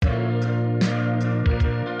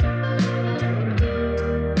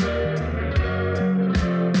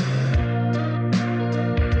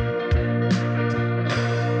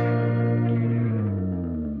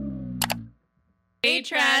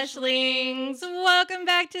Hey, Trashlings! Welcome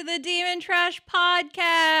back to the Demon Trash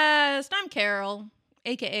Podcast. I'm Carol,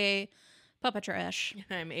 a.k.a. Papa Trash.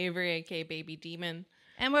 I'm Avery, a.k.a. Baby Demon.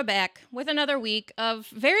 And we're back with another week of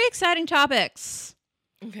very exciting topics.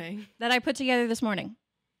 Okay. That I put together this morning.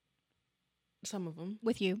 Some of them.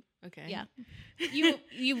 With you. Okay. Yeah. You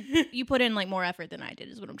put in like more effort than I did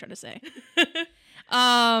is what I'm trying to say.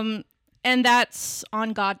 And that's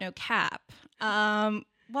on God No Cap.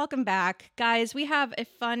 Welcome back, guys. We have a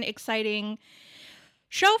fun, exciting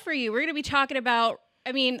show for you. We're going to be talking about,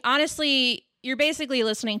 honestly, you're basically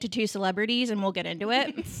listening to two celebrities, and we'll get into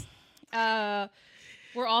it.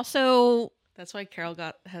 We're also... That's why Carol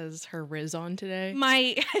has her Riz on today.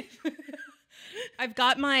 I've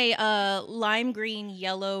got my lime green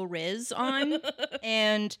yellow Riz on,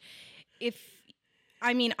 and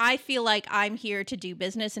I feel like I'm here to do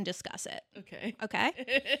business and discuss it.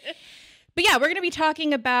 Okay? But yeah, we're going to be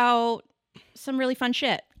talking about some really fun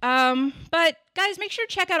shit. But guys, make sure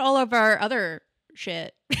to check out all of our other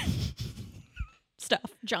shit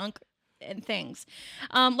stuff, junk and things.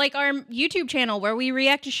 Like our YouTube channel where we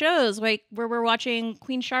react to shows, like where we're watching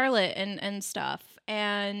Queen Charlotte and stuff.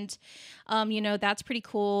 And, that's pretty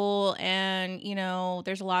cool. And,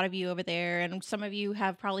 there's a lot of you over there, and some of you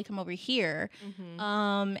have probably come over here.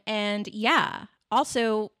 Mm-hmm. And yeah.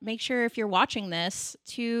 Also, make sure if you're watching this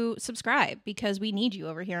to subscribe, because we need you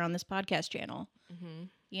over here on this podcast channel.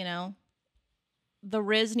 Mm-hmm. The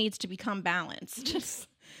Riz needs to become balanced.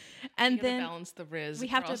 And then balance the Riz. We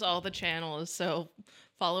have to all the channels. So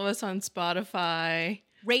follow us on Spotify.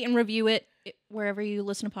 Rate and review it wherever you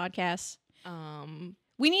listen to podcasts.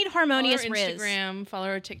 We need harmonious follow our Riz. Instagram, follow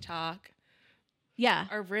our TikTok. Yeah.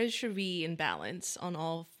 Our Riz should be in balance on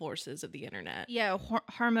all forces of the internet. Yeah,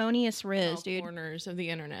 harmonious Riz, all dude. Corners of the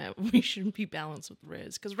internet. We should be balanced with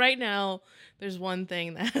Riz. Because right now, there's one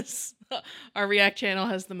thing that's... our React channel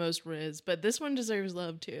has the most Riz, but this one deserves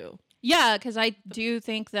love too. Yeah, because I do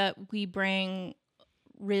think that we bring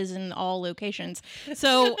Riz in all locations.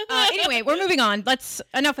 So anyway, we're moving on.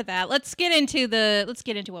 Enough of that. Let's get into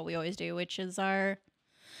what we always do, which is our...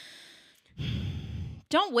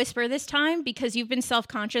 Don't whisper this time, because you've been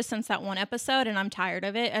self-conscious since that one episode, and I'm tired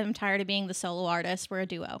of it. I'm tired of being the solo artist. We're a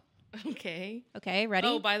duo. Okay. Okay, ready?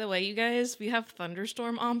 Oh, by the way, you guys, we have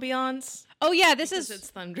thunderstorm ambiance. Oh, yeah, it's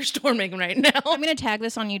thunderstorming right now. I'm going to tag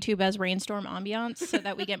this on YouTube as rainstorm ambiance so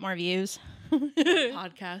that we get more views.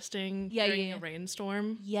 Podcasting during a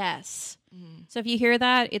rainstorm. Yes. So if you hear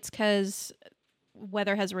that, it's because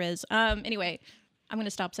weather has Riz. Anyway, I'm going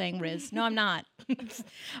to stop saying Riz. No, I'm not.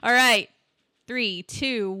 All right. 3,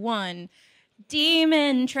 2, 1.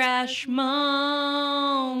 Demon Trash moments.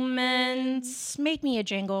 Make me a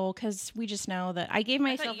jingle, because we just know that I gave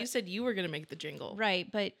myself... I thought you said you were going to make the jingle. Right,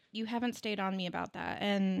 but you haven't stayed on me about that.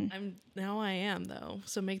 And Now I am, though,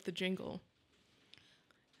 so make the jingle.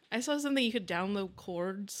 I saw something you could download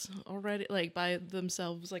chords already, like by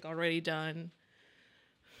themselves, like already done.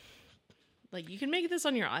 Like, you can make this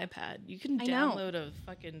on your iPad. You can download a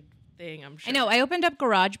fucking... thing, I'm sure. I know. I opened up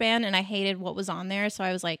GarageBand and I hated what was on there, so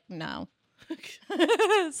I was like, no.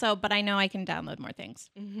 But I know I can download more things.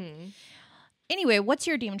 Mm-hmm. Anyway, what's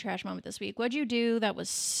your Demon Trash moment this week? What'd you do that was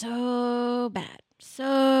so bad,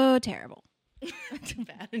 so terrible?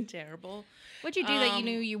 Bad and terrible. What'd you do that you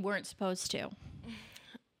knew you weren't supposed to?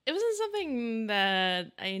 It wasn't something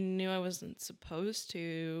that I knew I wasn't supposed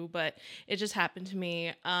to, but it just happened to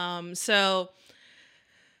me.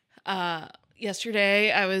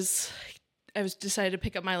 Yesterday I was decided to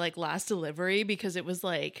pick up my last delivery, because it was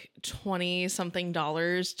 $20 something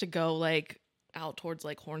to go out towards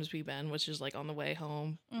Hornsby Bend, which is on the way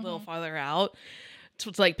home, a little farther out,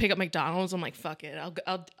 to pick up McDonald's. I'm like, fuck it,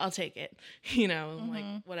 I'll take it,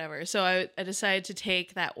 I'm whatever. So I decided to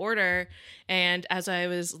take that order, and as I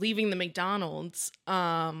was leaving the McDonald's,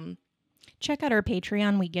 check out our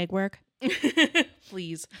Patreon, we gig work.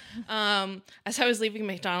 Please. As I was leaving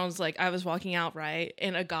McDonald's, I was walking out, right,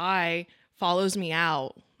 and a guy follows me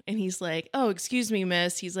out, and he's like, "Oh, excuse me,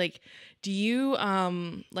 miss." He's like, "Do you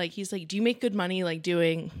do you make good money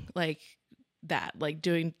doing that,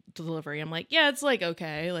 doing delivery?" I'm like, "Yeah, it's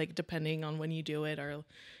okay, depending on when you do it, or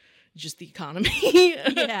just the economy."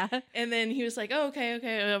 Yeah. And then he was like, "Oh, okay."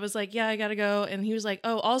 And I was like, "Yeah, I gotta go." And he was like,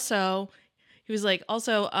 also,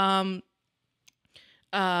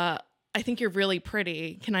 "I think you're really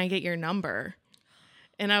pretty. Can I get your number?"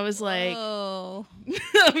 And I was like, "Oh."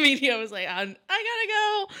 I was like, I gotta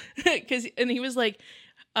go. And he was like,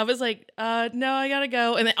 I was like, no, I gotta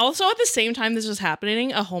go. And then also at the same time this was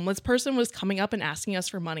happening, a homeless person was coming up and asking us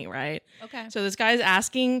for money, right? Okay. So this guy's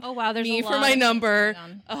asking there's me a for lot my of number. things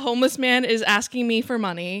going on. A homeless man is asking me for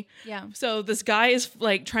money. Yeah. So this guy is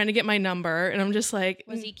like trying to get my number, and I'm just like,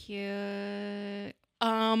 was he cute?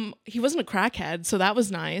 He wasn't a crackhead, so that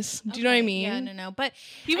was nice. Do you know what I mean? Yeah, no. But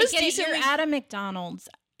he was decently. You're at a McDonald's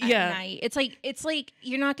at night. It's like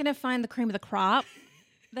you're not gonna find the cream of the crop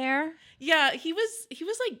there. Yeah, he was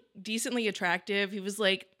like decently attractive. He was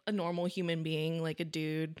like a normal human being, like a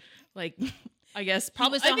dude. Like I guess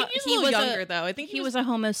probably. I think he's a little younger though. I think he was a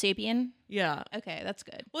Homo sapien. Yeah. Okay, that's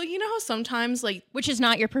good. Well, you know how sometimes like which is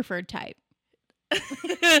not your preferred type.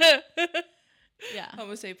 Yeah.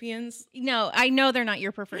 Homo sapiens? No, I know they're not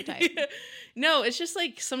your preferred type. No, it's just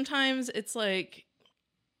like sometimes it's like,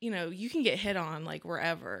 you know, you can get hit on like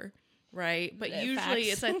wherever, right? But usually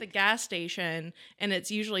it's at the gas station, and it's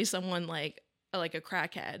usually someone like a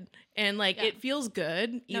crackhead, and like it feels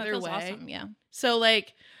good either way. Awesome, yeah.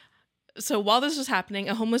 So while this was happening,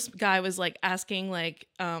 a homeless guy was like asking like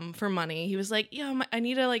for money. He was like, "Yeah, I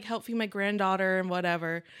need to like help feed my granddaughter and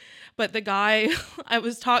whatever." But the guy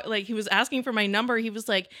he was asking for my number. He was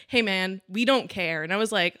like, "Hey man, we don't care." And I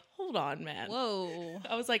was like, "Hold on, man." Whoa.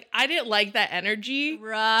 I was like, I didn't like that energy.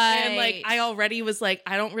 Right. And like I already was like,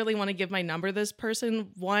 I don't really want to give my number to this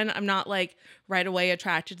person. 1, I'm not like right away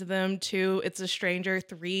attracted to them. 2, it's a stranger.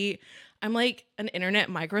 3, I'm like an internet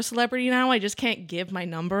micro celebrity now. I just can't give my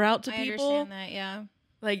number out to people. I understand that, yeah.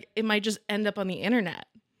 Like it might just end up on the internet.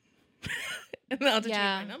 And I'll have to change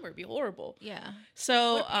my number. It'd be horrible. Yeah.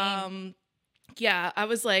 So yeah, I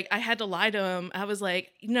was like, I had to lie to him. I was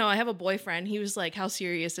like, no, I have a boyfriend. He was like, how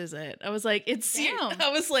serious is it? I was like, it's serious. I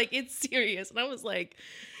was like, it's serious. And I was like,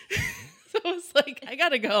 so I was like, I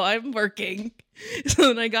gotta go. I'm working. So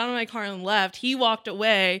then I got in my car and left. He walked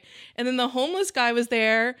away. And then the homeless guy was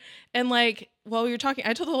there. And like, while we were talking,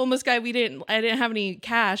 I told the homeless guy I didn't have any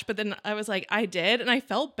cash. But then I was like, I did. And I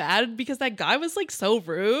felt bad because that guy was like so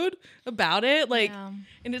rude about it. Like,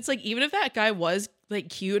 and it's like, even if that guy was like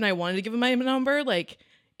cute and I wanted to give him my number, like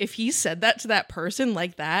if he said that to that person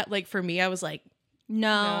like that, like for me, I was like,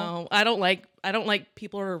 no, I don't like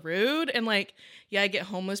people who are rude. And like, yeah, I get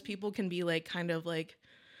homeless people can be like kind of like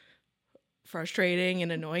frustrating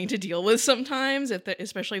and annoying to deal with sometimes,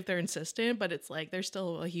 especially if they're insistent, but it's like they're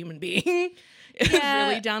still a human being.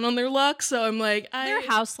 Really down on their luck. So I'm like, they're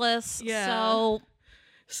houseless. Yeah.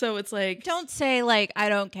 So it's like, don't say like I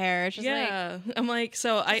don't care. It's just I'm like,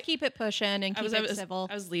 so I keep it pushing and keep it civil.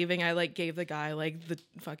 I was leaving. I like gave the guy like the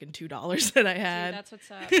fucking $2 that I had. Dude, that's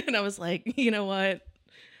what's up. And I was like, you know what?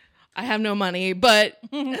 I have no money, but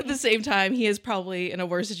at the same time, he is probably in a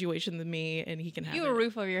worse situation than me, and he can have a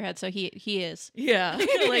roof over your head, so he is. Yeah,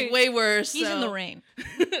 like way worse. He's in the rain.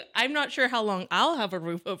 I'm not sure how long I'll have a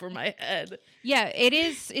roof over my head. Yeah, it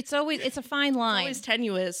is. It's a fine line. It's always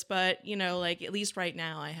tenuous, but you know, like at least right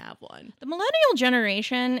now, I have one. The millennial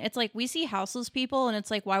generation, it's like we see houseless people, and it's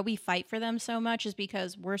like why we fight for them so much is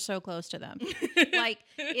because we're so close to them. Like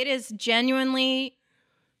it is genuinely,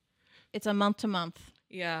 it's a month to month.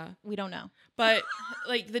 Yeah. We don't know. But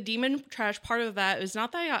like the demon trash part of that is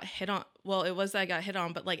not that I got hit on. Well, it was that I got hit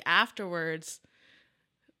on, but like afterwards,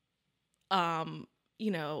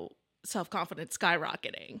 you know, self-confidence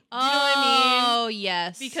skyrocketing. Do you know what I mean? Oh,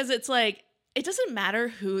 yes. Because it's like, it doesn't matter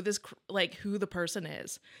who the person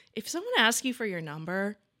is. If someone asks you for your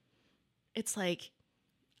number, it's like,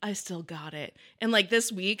 I still got it. And like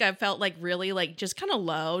this week I felt like really like just kind of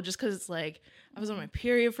low just because it's like I was on my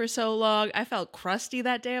period for so long. I felt crusty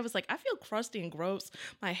that day. I was like, I feel crusty and gross.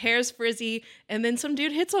 My hair's frizzy. And then some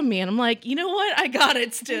dude hits on me and I'm like, you know what? I got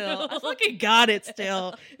it still. I fucking got it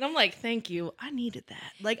still. And I'm like, thank you. I needed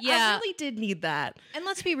that. Like, I really did need that. And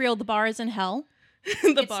let's be real, the bar is in hell.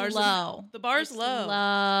 The bar's low. The bar's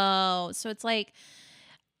low. So it's like,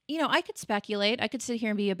 you know, I could speculate. I could sit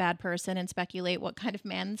here and be a bad person and speculate what kind of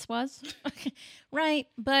man this was. Right.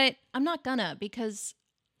 But I'm not gonna because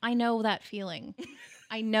I know that feeling.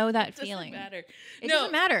 I know that feeling. It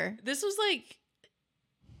doesn't matter. This was like,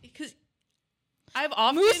 because I've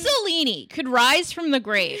often... Mussolini could rise from the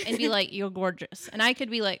grave and be like, you're gorgeous. And I could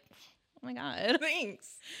be like, oh my God. Thanks.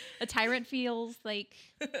 A tyrant feels like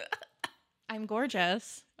I'm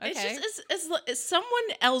gorgeous. Okay. It's just as someone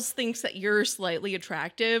else thinks that you're slightly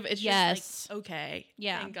attractive. It's just like, okay.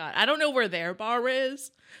 Yeah. Thank God. I don't know where their bar is,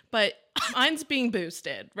 but mine's being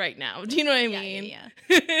boosted right now. Do you know what I mean?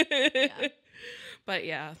 Yeah. But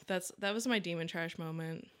yeah, that was my demon trash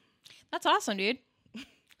moment. That's awesome, dude.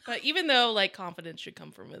 But even though like confidence should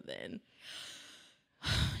come from within.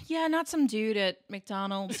 Yeah, not some dude at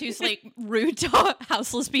McDonald's who's like rude to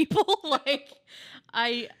houseless people.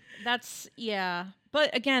 Yeah.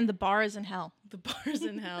 But again, the bar is in hell. The bar's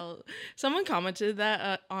in hell. Someone commented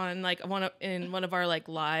that on like one of our like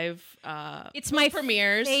live it's my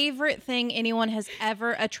premieres. Favorite thing anyone has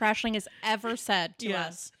ever, a trashling has ever said to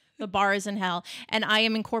us. The bar is in hell. And I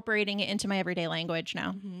am incorporating it into my everyday language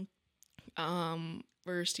now. Mm-hmm.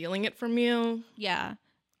 We're stealing it from you. Yeah.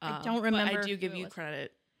 I don't remember. But I do give you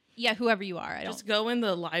credit. Yeah, whoever you are. Just go in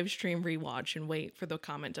the live stream rewatch and wait for the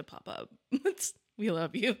comment to pop up. We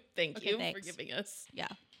love you. Thank you for giving us. Yeah.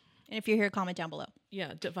 And if you're here, comment down below.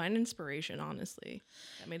 Yeah, divine inspiration, honestly.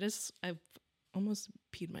 That made us, I almost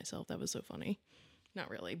peed myself. That was so funny.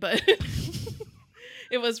 Not really, but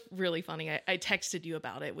it was really funny. I texted you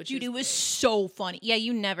about it, Dude, it was so funny. Yeah,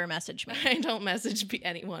 you never messaged me. I don't message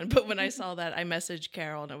anyone, but when I saw that, I messaged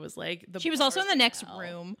Carol and I was like, she was also in the next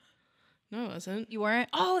room. No, I wasn't. You weren't?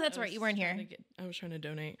 Oh, that's right. You weren't here. I was trying to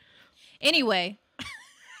donate. Anyway.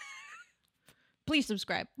 Please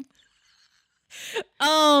subscribe.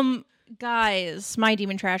 Guys, my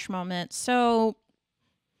demon trash moment. So,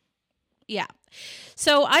 yeah.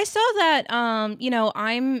 So I saw that,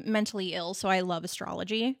 I'm mentally ill, so I love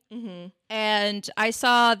astrology. Mm-hmm. And I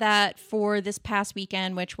saw that for this past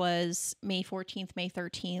weekend, which was May 14th, May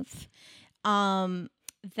 13th,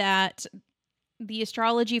 that the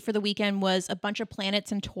astrology for the weekend was a bunch of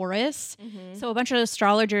planets in Taurus. Mm-hmm. So a bunch of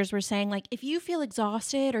astrologers were saying, like, if you feel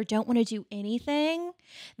exhausted or don't want to do anything,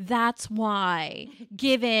 that's why.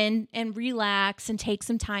 Give in and relax and take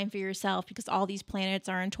some time for yourself because all these planets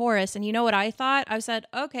are in Taurus. And you know what I thought? I said,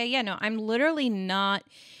 okay, yeah, no, I'm literally not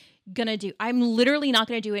going to do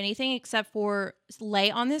anything except for lay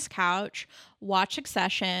on this couch, watch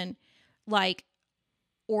Succession, like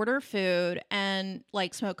order food and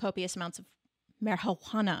like smoke copious amounts of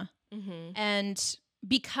marijuana. Mm-hmm. And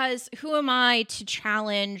because who am I to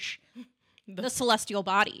challenge the celestial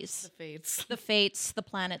bodies, the fates, the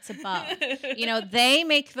planets above? They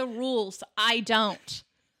make the rules. I don't.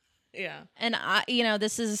 Yeah. And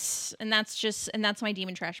that's my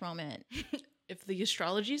demon trash moment. If the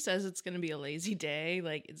astrology says it's going to be a lazy day,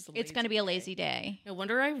 like it's going to be a lazy day. No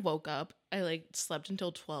wonder I woke up. I like slept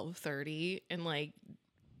until 12:30 and like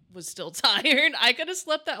was still tired. I could have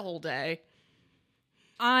slept that whole day.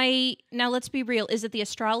 Now let's be real. Is it the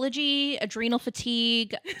astrology, adrenal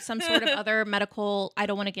fatigue, some sort of other medical? I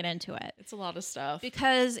don't want to get into it. It's a lot of stuff.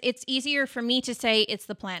 Because it's easier for me to say it's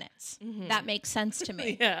the planets. Mm-hmm. That makes sense to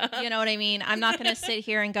me. Yeah. You know what I mean? I'm not going to sit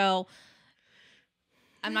here and go,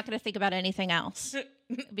 I'm not going to think about anything else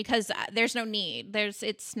because there's no need.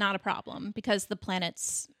 It's not a problem because the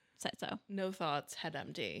planets said so. No thoughts, head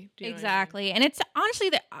empty. Do you exactly. Know what I mean? And it's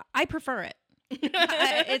honestly that I prefer it.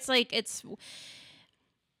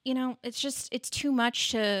 It's too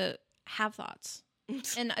much to have thoughts.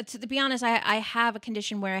 And to be honest, I have a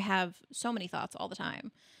condition where I have so many thoughts all the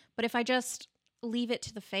time. But if I just leave it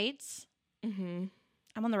to the fates, mm-hmm.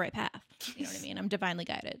 I'm on the right path. You know what I mean? I'm divinely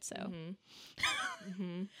guided. So, mm-hmm.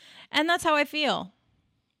 Mm-hmm. And that's how I feel.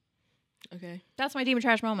 Okay. That's my demon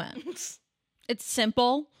trash moment. It's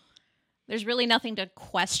simple. There's really nothing to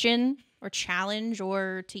question or challenge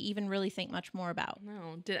or to even really think much more about.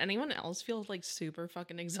 No. Did anyone else feel like super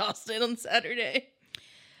fucking exhausted on Saturday?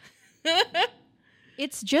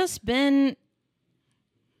 It's just been,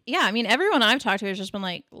 yeah, I mean, everyone I've talked to has just been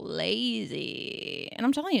like lazy. And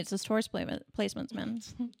I'm telling you, it's those Taurus placements, man.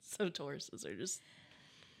 So Tauruses are just.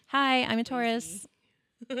 Hi, I'm a Taurus.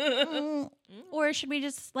 Or should we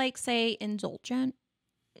just like say indulgent?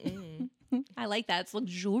 Mm. I like that. It's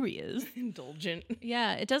luxurious. Indulgent.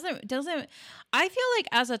 Yeah, it doesn't I feel like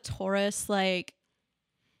as a Taurus, like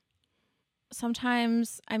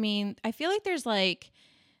sometimes, I mean, I feel like there's like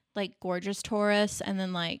gorgeous Taurus and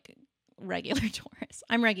then like regular Taurus.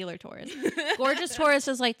 I'm regular Taurus. Gorgeous Taurus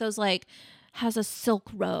is like those like has a silk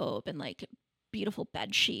robe and like beautiful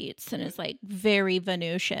bed sheets and is like very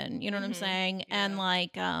Venusian, you know what I'm saying? Yeah. And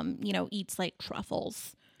like eats like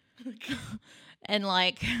truffles. And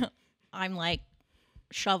like I'm like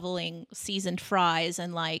shoveling seasoned fries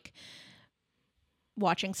and like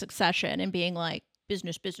watching Succession and being like,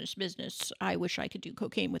 business, business, business. I wish I could do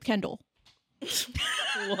cocaine with Kendall.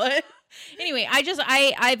 What? Anyway,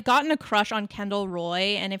 I've gotten a crush on Kendall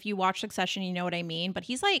Roy, and if you watch Succession, you know what I mean. But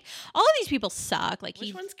he's like, all of these people suck. Like,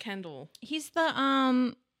 which one's Kendall? He's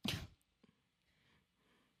the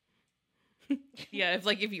Yeah,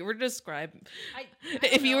 if you were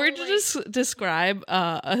to describe, describe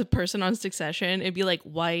a person on Succession, it'd be like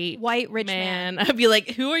white rich man. I'd be like,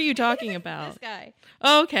 who are you talking about? This guy.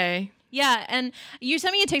 Oh, okay. Yeah, and you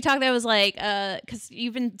sent me a TikTok that was like, because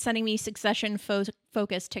you've been sending me Succession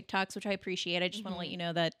focused TikToks, which I appreciate. I just want to let you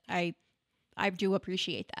know that I do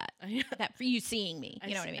appreciate that. That for you seeing me,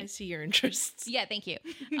 you know what I mean? I see your interests. Yeah, thank you.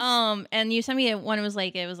 And you sent me one. It was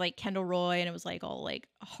like Kendall Roy, and it was like all like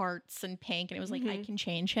hearts and pink, and it was like I can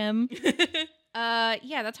change him.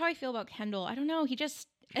 Yeah, that's how I feel about Kendall. I don't know. He just.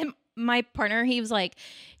 And my partner, I was like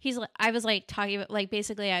talking about, like,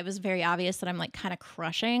 basically I was very obvious that I'm like kind of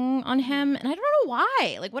crushing on him, and I don't know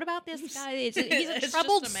why. Like, what about this guy? He's a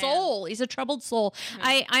troubled soul. He's a troubled soul.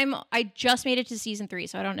 I just made it to season 3,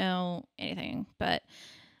 so I don't know anything, but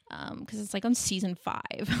because it's like on season 5.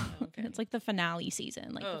 Okay. It's like the finale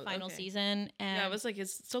season, like the final season. And yeah, I was like,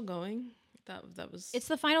 it's still going. That was. It's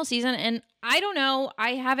the final season, and I don't know.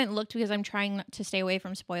 I haven't looked because I'm trying to stay away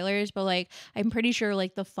from spoilers, but like I'm pretty sure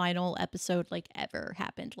like the final episode like ever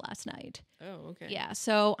happened last night. Oh, okay. Yeah,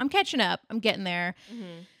 so I'm catching up. I'm getting there.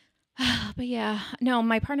 But yeah, no,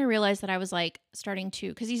 my partner realized that I was like starting to,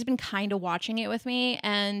 because he's been kind of watching it with me,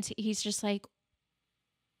 and he's just like,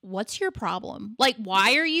 what's your problem? Like,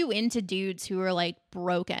 why are you into dudes who are like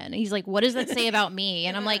broken? And he's like, what does that say about me?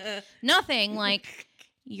 And I'm like, nothing. Like,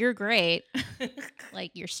 you're great.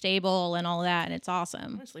 Like, you're stable and all that, and it's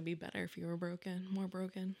awesome. Honestly, be better if you were broken, more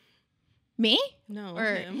broken. Me? No,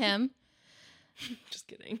 or him? Just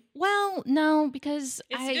kidding. Well, no, because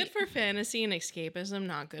it's good for fantasy and escapism,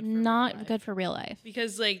 not good for real life.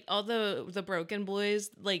 Because like all the broken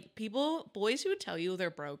boys, like boys who tell you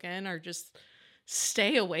they're broken are just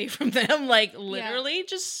stay away from them. Like literally,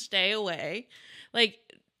 just stay away. Like.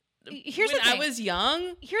 Here's when the thing. I was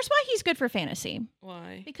young. Here's why he's good for fantasy.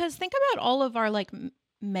 Why? Because think about all of our like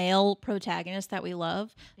male protagonists that we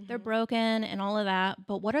love. They're broken and all of that,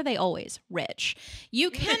 but what are they always? Rich.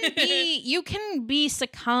 You can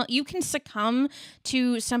succumb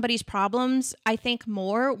to somebody's problems, I think,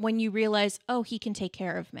 more when you realize, oh, he can take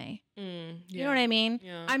care of me. You know what I mean?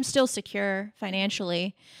 Yeah. I'm still secure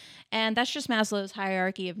financially, and that's just Maslow's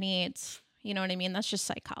hierarchy of needs. You know what I mean? That's just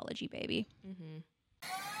psychology, baby.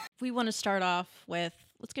 We want to start off with,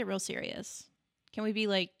 let's get real serious. Can we be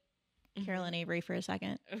like Carolyn Avery for a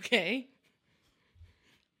second? Okay.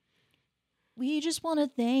 We just want to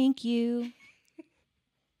thank you.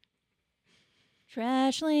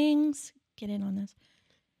 Trashlings. Get in on this.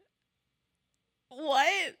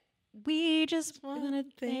 What? We just want to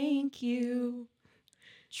thank you.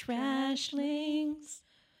 Trashlings.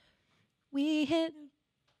 We hit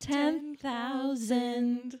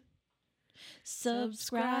 10,000.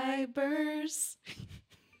 Subscribers.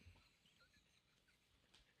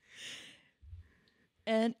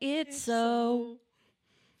 And it's so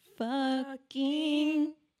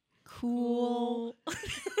fucking cool.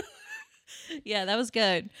 Yeah, that was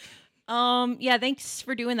good. Yeah, thanks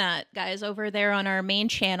for doing that, guys, over there on our main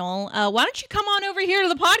channel. Why don't you come on over here to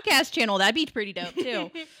the podcast channel? That'd be pretty dope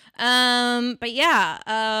too. But yeah,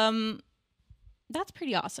 that's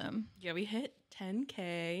pretty awesome. Yeah, we hit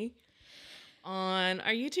 10K on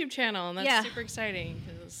our YouTube channel, and that's super exciting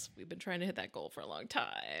because we've been trying to hit that goal for a long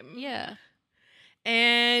time. Yeah.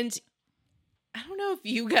 And I don't know if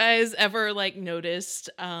you guys ever like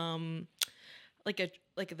noticed like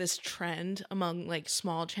this trend among like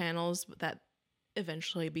small channels that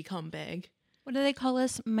eventually become big. What do they call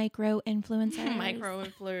us? Micro influencers. Micro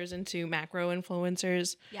influencers into macro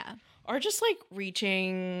influencers. Yeah. Are just like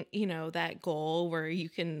reaching, that goal where you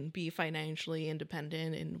can be financially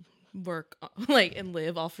independent and work like and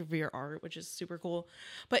live off of your art, which is super cool.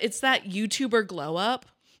 But it's that YouTuber glow up.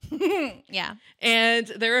 Yeah. And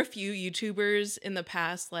there are a few YouTubers in the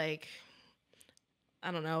past, like,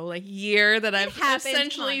 I don't know, like year that I've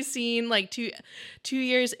essentially seen, like 2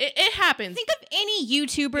 years. It happens. Think of any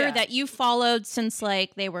YouTuber that you followed since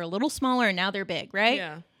like they were a little smaller and now they're big, right?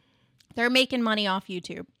 Yeah. They're making money off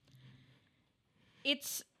YouTube.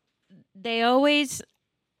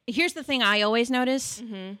 Here's the thing I always notice.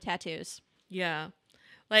 Tattoos. Yeah.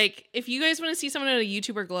 Like, if you guys want to see someone at a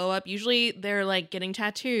YouTuber glow up, usually they're like getting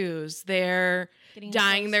tattoos. They're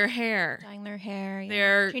dyeing their hair. Yeah.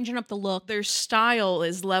 They're changing up the look. Their style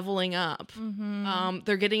is leveling up.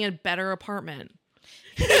 They're getting a better apartment.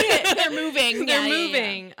 They're moving. They're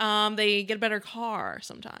moving. Yeah. They get a better car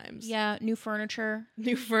sometimes. Yeah, new furniture.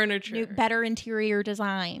 Better interior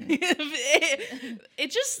design.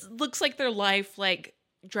 It just looks like their life like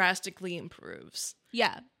drastically improves.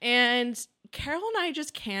 Yeah. And Carol and I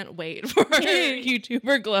just can't wait for our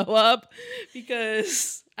YouTuber glow up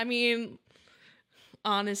because, I mean,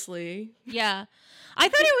 honestly. Yeah. I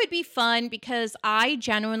thought it would be fun because I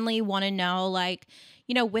genuinely want to know, like,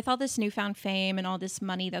 with all this newfound fame and all this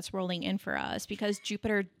money that's rolling in for us, because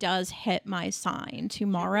Jupiter does hit my sign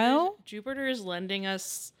tomorrow. Jupiter is lending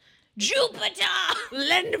us. Jupiter,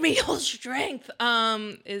 lend me your strength.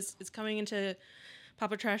 Is coming into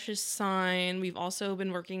Papa Trash's sign. We've also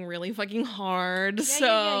been working really fucking hard.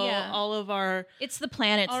 Yeah. All of our it's the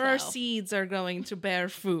planets. All our seeds are going to bear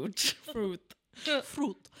fruit. Fruit.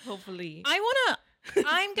 Hopefully. I'm gonna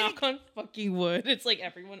knock on fucking wood. It's like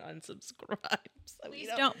everyone unsubscribes. Please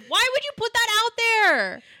don't. Why would you put that out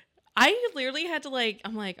there? I literally had to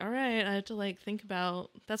I'm like, all right, I had to think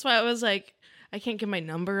about. That's why I was like, I can't give my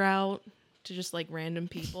number out to just random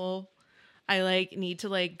people. I need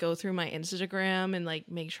to go through my Instagram and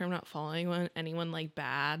make sure I'm not following anyone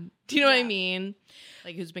bad. Do you know what I mean?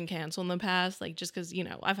 Who's been canceled in the past? Just because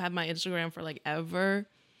I've had my Instagram for ever.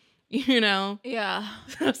 Yeah.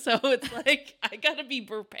 So it's I gotta be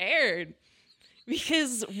prepared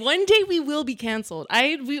because one day we will be canceled.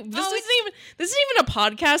 This isn't even a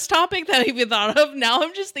podcast topic that I even thought of. Now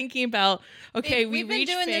I'm just thinking about we've been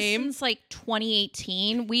doing fame. This since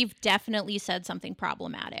 2018. We've definitely said something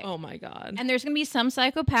problematic. Oh my god! And there's gonna be some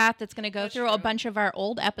psychopath that's gonna go through a bunch of our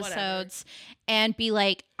old episodes and be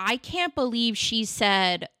like, I can't believe she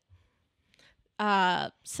said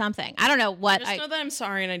something. I don't know what. Just know that I'm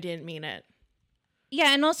sorry and I didn't mean it.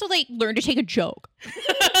 Yeah, and also learn to take a joke.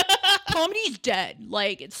 Comedy's dead.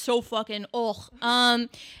 It's so fucking no,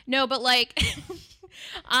 but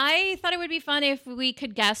I thought it would be fun if we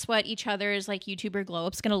could guess what each other's YouTuber glow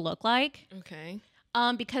up's gonna look like. Okay.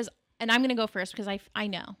 Because and I'm gonna go first because I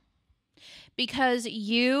know. Because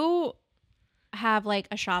you have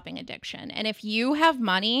a shopping addiction. And if you have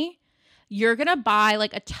money, you're gonna buy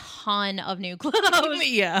a ton of new clothes.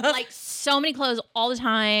 Yeah. So many clothes all the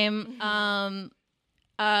time.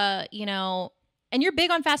 And you're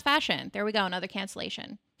big on fast fashion. There we go, another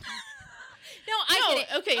cancellation. No, I get it.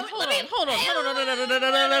 Okay, hold on.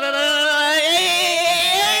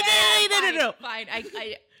 No. Fine.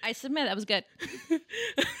 I submit. That was good.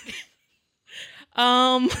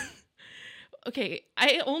 Okay,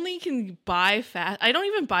 I only can buy fast. I don't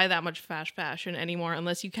even buy that much fast fashion anymore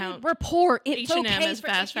unless you count. We're poor. It's H&M okay as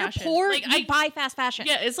fast fashion. You're poor. You buy fast fashion.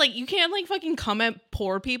 Yeah, it's you can't fucking come at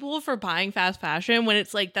poor people for buying fast fashion when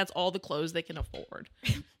it's that's all the clothes they can afford.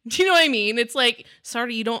 Do you know what I mean? It's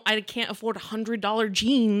sorry, I can't afford $100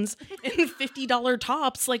 jeans and $50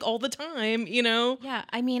 tops all the time. Yeah,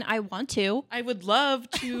 I mean, I want to. I would love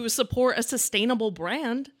to support a sustainable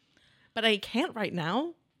brand, but I can't right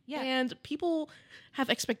now. Yeah. And people have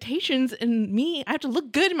expectations, and I have to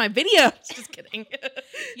look good in my videos. Just kidding.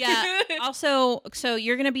 Yeah. Also, so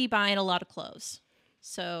you're going to be buying a lot of clothes.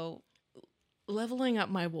 So leveling up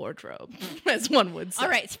my wardrobe, as one would say. All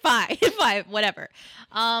right, it's five, whatever.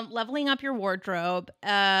 Leveling up your wardrobe.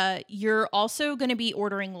 You're also going to be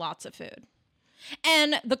ordering lots of food.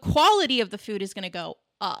 And the quality of the food is going to go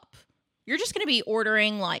up. You're just going to be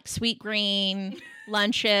ordering Sweet Green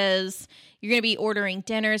lunches. You're going to be ordering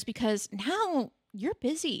dinners because now you're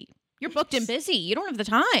busy. You're booked and busy. You don't have the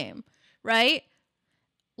time, right?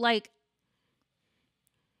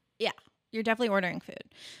 Yeah, you're definitely ordering food.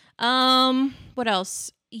 What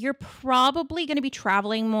else? You're probably going to be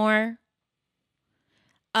traveling more.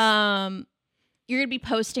 You're going to be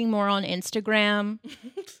posting more on Instagram.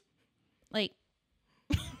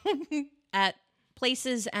 At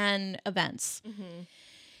places and events. Mm-hmm.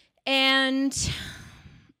 And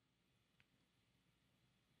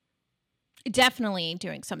definitely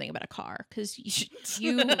doing something about a car because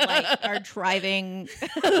you are driving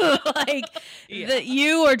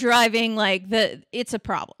you are driving it's a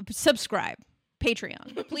problem. Subscribe.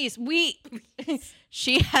 Patreon, please.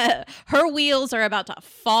 Her wheels are about to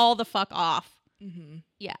fall the fuck off. Mm-hmm.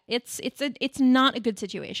 Yeah, it's not a good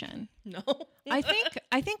situation. No. I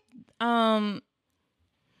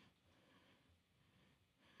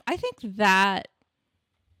think that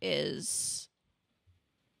is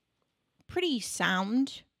pretty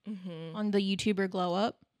sound on the YouTuber glow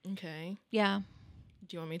up. Okay. Yeah.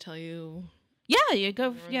 Do you want me to tell you? Yeah, you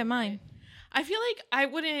go. Yeah, mine. I feel I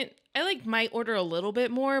might order a little bit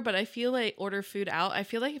more, but I feel order food out. I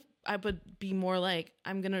feel I would be more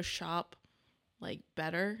I'm going to shop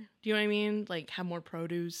better. Do you know what I mean? Have more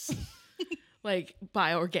produce.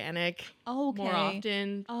 Buy organic more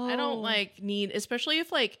often. Oh. I don't need, especially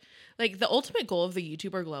if the ultimate goal of the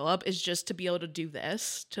YouTuber glow up is just to be able to do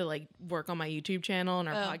this, to work on my YouTube channel and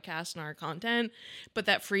our podcast and our content. But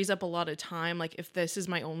that frees up a lot of time. If this is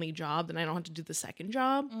my only job, then I don't have to do the second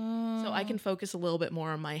job. So I can focus a little bit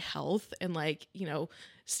more on my health and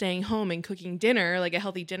staying home and cooking dinner, like a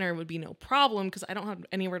healthy dinner would be no problem because I don't have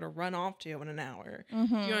anywhere to run off to in an hour. Do you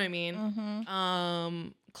know what I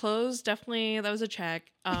mean? Clothes, definitely, that was a check.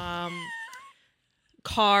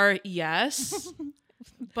 Car, yes.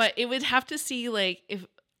 But it would have to see, like, if,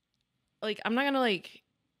 like, I'm not gonna, like,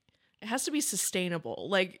 it has to be sustainable.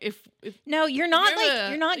 Like, if no, you're not like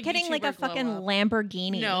you're not getting like a fucking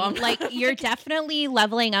Lamborghini. No, I'm like not. You're definitely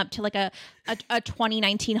leveling up to like a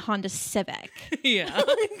 2019 Honda Civic. Yeah.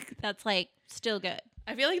 That's like still good.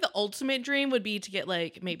 I feel like the ultimate dream would be to get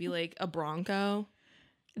like maybe like a Bronco.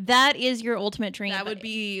 That is your ultimate dream. That would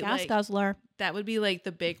be gas like, guzzler. That would be like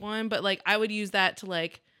the big one, but like I would use that to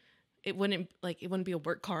like it wouldn't be a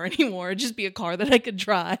work car anymore. It'd just be a car that I could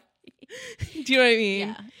drive. Do you know what I mean?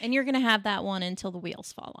 Yeah. And you're going to have that one until the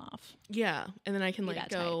wheels fall off. Yeah. And then I can like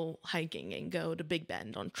go hiking and go to Big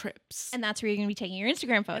Bend on trips. And that's where you're going to be taking your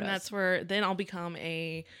Instagram photos. And that's where then I'll become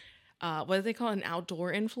a, what do they call it? An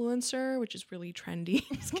outdoor influencer, which is really trendy.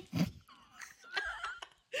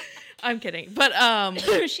 I'm kidding. But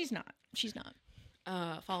she's not.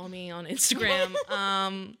 Follow me on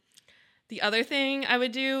Instagram. The other thing I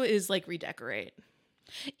would do is like redecorate.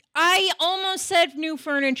 I almost said new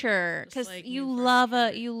furniture because like you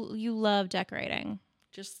love decorating.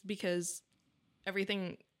 Just because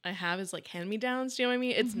everything I have is like hand-me-downs. Do you know what I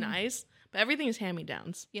mean? It's nice, but everything is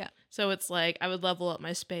hand-me-downs. Yeah. So it's like I would level up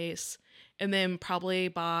my space, and then probably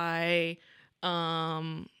buy.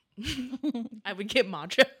 I would get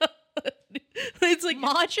matcha. It's like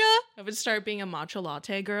matcha. I would start being a matcha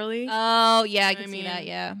latte girly. Oh yeah, I can see that.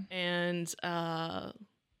 Yeah. And I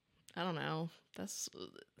don't know.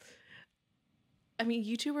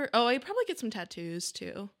 YouTuber. Oh, I'd probably get some tattoos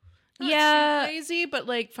too. Not crazy, but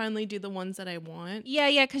like finally do the ones that I want. Yeah,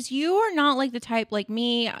 because you are not like the type like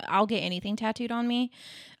me. I'll get anything tattooed on me.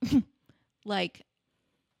 Like,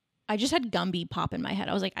 I just had Gumby pop in my head.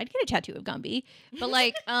 I was like, I'd get a tattoo of Gumby, but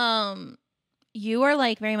like, you are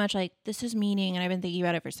like very much like this is meaning, and I've been thinking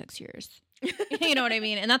about it for 6 years. You know what I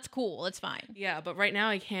mean? And that's cool. It's fine. Yeah, but right now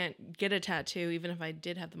I can't get a tattoo, even if I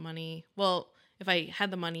did have the money. Well, if I had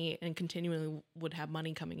the money and continually would have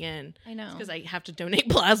money coming in. I know. Because I have to donate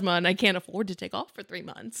plasma and I can't afford to take off for 3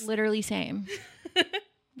 months. Literally same.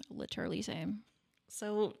 Literally same.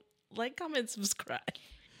 So, like, comment, subscribe.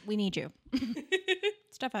 We need you.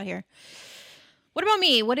 Stuff out here. What about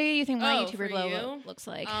me? What do you think my YouTuber glow looks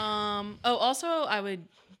like? Also, I would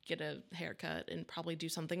get a haircut and probably do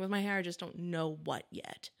something with my hair. I just don't know what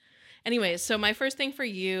yet. Anyway, so my first thing for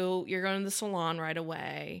you, you're going to the salon right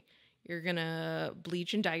away. You're going to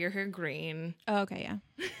bleach and dye your hair green. Oh, okay, yeah.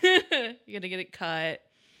 You're going to get it cut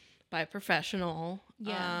by a professional.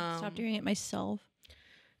 Yeah, stop doing it myself.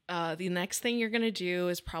 The next thing you're going to do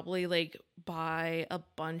is probably like buy a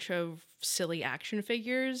bunch of silly action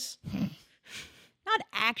figures. Not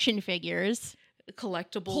action figures.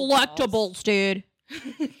 Collectibles, dolls. Dude.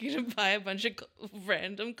 You're gonna buy a bunch of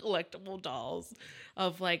random collectible dolls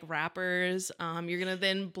of like rappers. You're gonna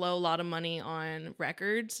then blow a lot of money on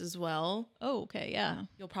records as well. Oh, okay, yeah.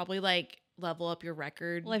 You'll probably like level up your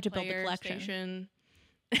record. We'll have to build the collection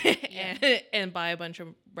and buy a bunch of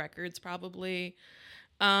records probably.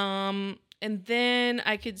 And then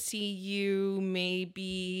I could see you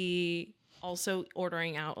maybe also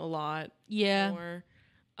ordering out a lot. Yeah. More.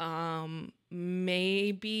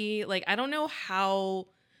 Maybe like I don't know how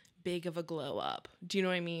big of a glow up. Do you know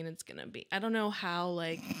what I mean? It's gonna be. I don't know how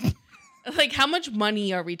like like how much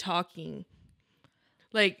money are we talking?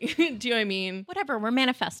 Like, do you know what I mean? Whatever. We're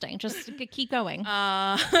manifesting. Just keep going.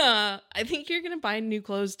 I think you're gonna buy new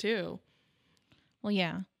clothes too. Well,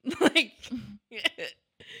 yeah. Like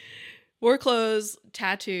more clothes,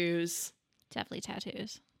 tattoos, definitely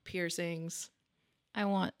tattoos, piercings. I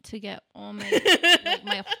want to get all my like,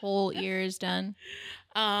 my whole ears done.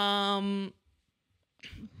 But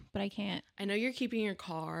I can't. I know you're keeping your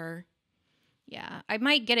car. Yeah, I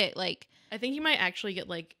might get it. Like, I think you might actually get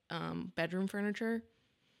like bedroom furniture.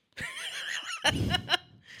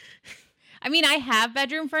 I mean, I have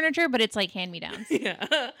bedroom furniture, but it's like hand-me-downs.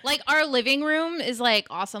 Yeah. Like our living room is like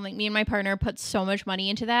awesome. Like me and my partner put so much money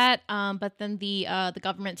into that. But then the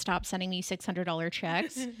government stopped sending me $600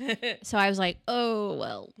 checks. So I was like, oh,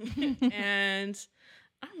 well. And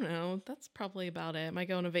I don't know. That's probably about it. Might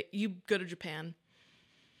go on you go to Japan.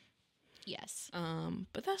 Yes.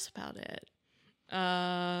 But that's about it.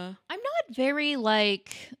 I'm not very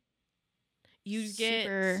like you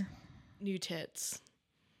get new tits.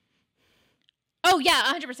 Oh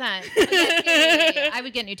yeah, 100%. Yeah. I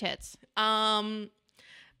would get new tits.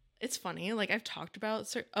 It's funny. Like I've talked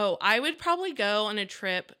about. I would probably go on a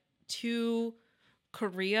trip to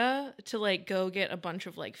Korea to like go get a bunch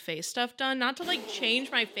of like face stuff done, not to like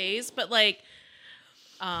change my face, but like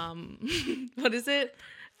what is it?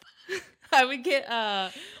 I would get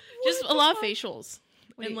just a lot of facials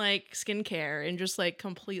and like skincare and just like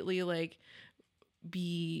completely like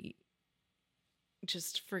be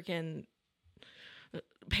just freaking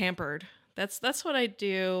pampered. That's what I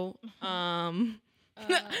do.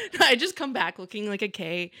 I just come back looking like a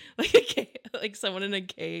K, like someone in a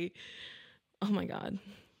K. Oh my god.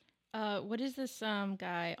 What is this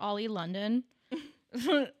guy? Ollie London?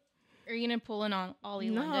 Are you gonna pull in on Ollie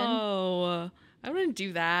London? No, I wouldn't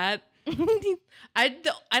do that. I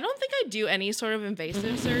don't think I do any sort of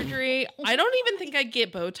invasive surgery. I don't even think I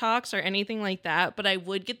get Botox or anything like that, but I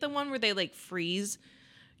would get the one where they like freeze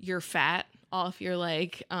your fat off your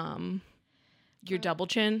like your double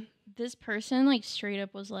chin. This person like straight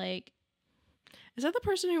up was like, is that the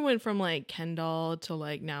person who went from like Ken doll to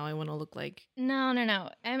like now I want to look like? No.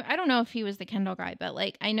 I don't know if he was the Ken doll guy, but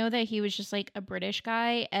like I know that he was just like a British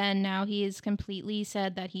guy, and now he has completely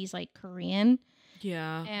said that he's like Korean.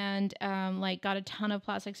 Yeah. And like got a ton of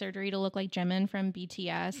plastic surgery to look like Jimin from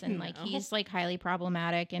BTS, and like he's like highly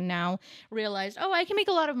problematic, and now realized, oh, I can make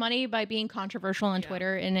a lot of money by being controversial on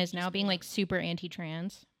Twitter, and is now being like super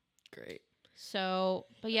anti-trans. Great. So,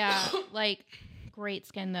 but yeah, like great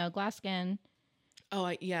skin though, glass skin. Oh,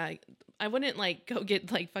 I wouldn't like go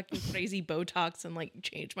get like fucking crazy Botox and like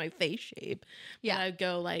change my face shape. Yeah, I'd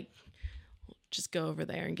go like just go over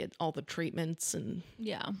there and get all the treatments and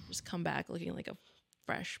just come back looking like a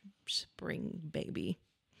fresh spring baby.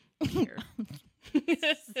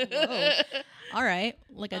 All right,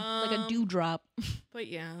 like a dewdrop. But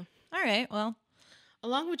yeah. All right, well,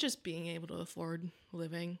 along with just being able to afford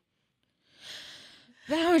living,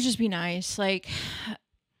 that would just be nice. Like,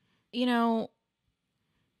 you know,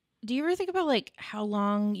 do you ever think about like how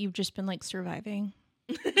long you've just been like surviving?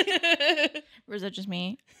 Or is that just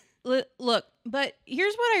me? Look, but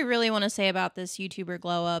here's what I really want to say about this YouTuber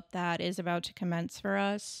glow up that is about to commence for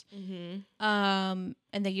us. And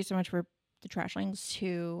thank you so much for the Trashlings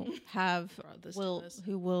who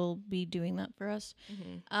will be doing that for us.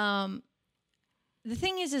 The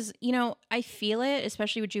thing is, you know, I feel it,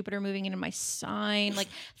 especially with Jupiter moving into my sign. Like,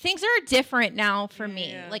 things are different now for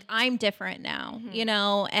me. Like, I'm different now, you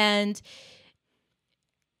know, and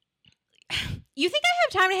you think I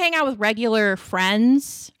have time to hang out with regular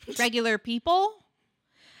friends, regular people?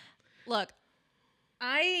 Look,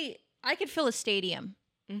 I could fill a stadium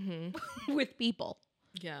with people.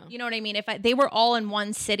 Yeah. You know what I mean? If they were all in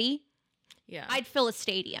one city, yeah, I'd fill a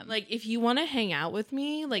stadium. Like, if you want to hang out with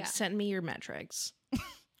me, like, send me your metrics.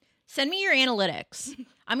 Send me your analytics.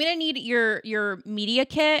 I'm going to need your media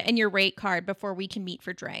kit and your rate card before we can meet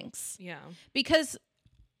for drinks. Yeah. Because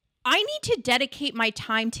I need to dedicate my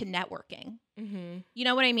time to networking. You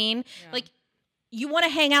know what I mean? Yeah. Like, you want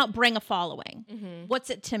to hang out, bring a following. What's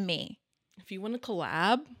it to me? If you want to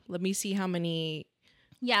collab, let me see how many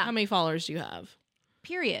followers do you have.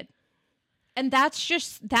 Period. And that's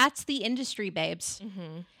the industry, babes.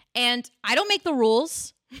 And I don't make the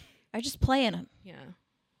rules. I just play in them. Yeah.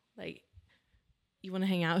 Like, you want to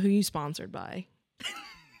hang out, who you sponsored by?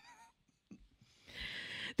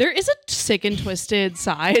 There is a sick and twisted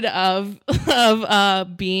side of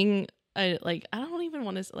being a, like, I don't even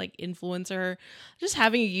want to like influencer, just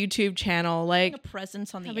having a YouTube channel, like having a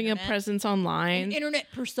presence on the having internet. A presence online, an internet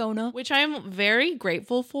persona, which I'm very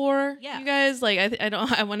grateful for. Yeah. You guys, like,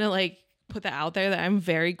 I want to like put that out there that I'm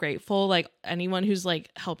very grateful. Like, anyone who's like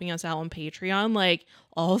helping us out on Patreon, like,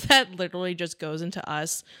 all of that literally just goes into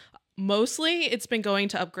us. Mostly it's been going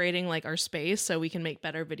to upgrading like our space so we can make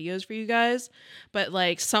better videos for you guys, but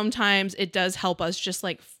like sometimes it does help us just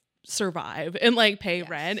like survive and like pay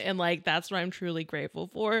rent, and like that's what I'm truly grateful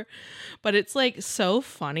for. But it's like so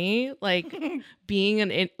funny like being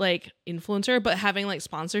an like influencer but having like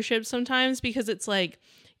sponsorships sometimes, because it's like,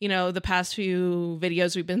 you know, the past few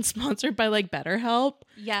videos we've been sponsored by like BetterHelp.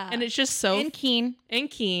 Yeah. And it's just so and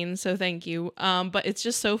Keen. So thank you. But it's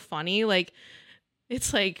just so funny. Like,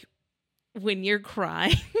 it's like when you're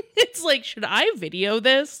crying, it's like, should I video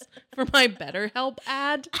this for my BetterHelp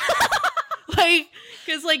ad? Like,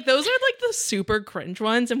 because like those are like the super cringe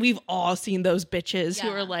ones, and we've all seen those bitches who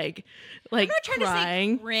are like I'm not trying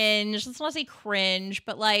crying. To say cringe. Let's not say cringe,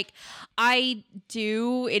 but like I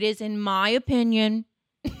do. It is, in my opinion,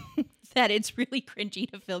 that it's really cringy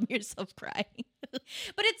to film yourself crying.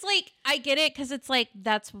 But it's like, I get it, because it's like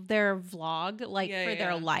that's their vlog, like for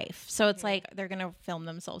their life. So it's like they're gonna film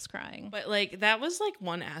themselves crying. But like that was like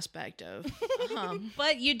one aspect of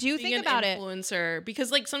but you do think about it, influencer,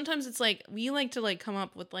 because like sometimes it's like we like to like come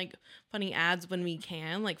up with like funny ads when we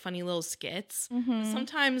can, like funny little skits.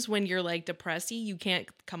 Sometimes when you're like depressy, you can't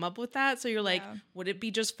come up with that, so you're like, would it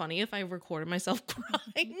be just funny if I recorded myself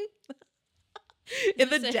crying? In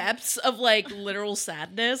the depths of like literal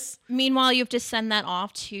sadness. Meanwhile, you have to send that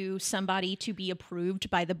off to somebody to be approved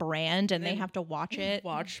by the brand, and they have to watch it.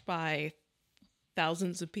 Watched by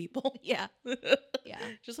thousands of people. Yeah.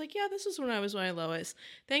 Just like, this is when I was my lowest.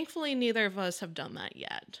 Thankfully, neither of us have done that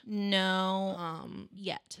yet. No.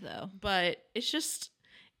 Yet, though. But it's just,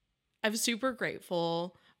 I'm super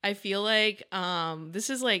grateful. I feel like this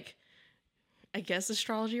is like, I guess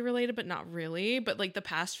astrology related, but not really. But like the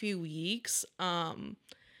past few weeks,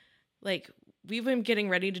 like we've been getting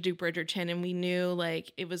ready to do Bridgerton, and we knew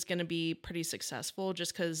like it was going to be pretty successful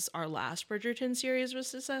just because our last Bridgerton series was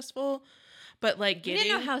successful. But like we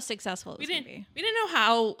didn't know how successful it was going to be. We didn't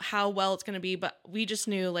know how well it's going to be, but we just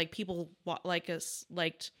knew like people like us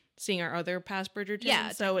liked seeing our other past Bridgerton.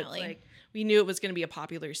 Yeah, so definitely. It's like we knew it was going to be a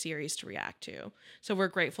popular series to react to. So we're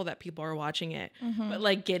grateful that people are watching it. But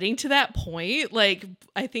like getting to that point, like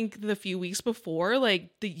I think the few weeks before,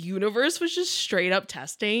 like the universe was just straight up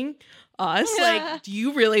testing us. Like, do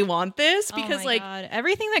you really want this? Because like God.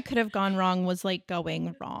 Everything that could have gone wrong was like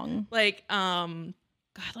going wrong. Like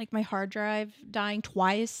God, like my hard drive dying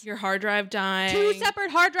twice. Your hard drive dying. 2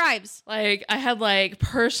 separate hard drives. Like I had like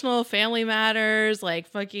personal family matters, like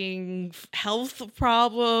fucking health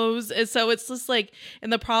problems. And so it's just like,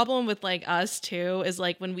 and the problem with like us too is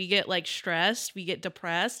like when we get like stressed, we get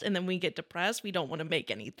depressed, and then we get depressed, we don't want to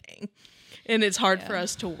make anything. And it's hard for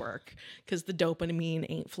us to work because the dopamine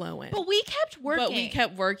ain't flowing. But we kept working.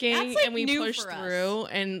 That's, like, and we pushed through.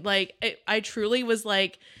 And like, I truly was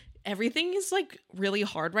like, everything is like really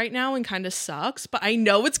hard right now and kind of sucks, but I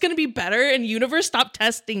know it's going to be better, and universe, stop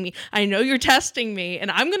testing me. I know you're testing me,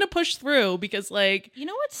 and I'm going to push through because like, you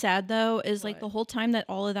know what's sad though is like the whole time that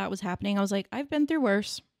all of that was happening, I was like, I've been through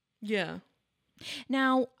worse. Yeah.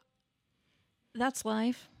 Now that's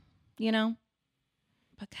life, you know,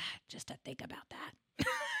 but God, just to think about that.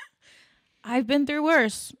 I've been through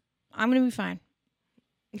worse. I'm going to be fine.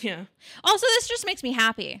 Yeah. Also, this just makes me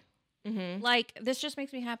happy. Like, this just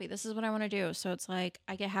makes me happy. This is what I want to do. So it's like,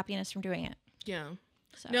 I get happiness from doing it. Yeah.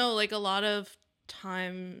 So. No, like a lot of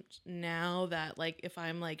times now that like, if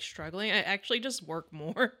I'm like struggling, I actually just work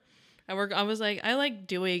more. I was like, I like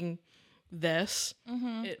doing this.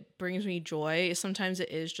 It brings me joy. Sometimes it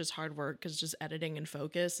is just hard work because just editing and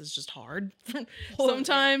focus is just hard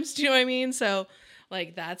sometimes. Do you know what I mean? So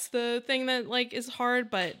like, that's the thing that like is hard,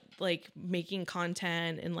 but like making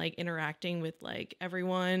content and like interacting with like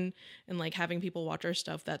everyone and like having people watch our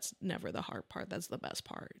stuff, that's never the hard part. That's the best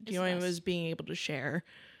part. Do you know what I mean? Was being able to share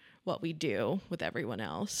what we do with everyone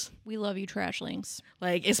else. We love you, trashlings.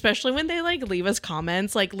 Like, especially when they like leave us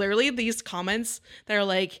comments, like literally these comments that are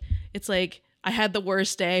like, it's like, I had the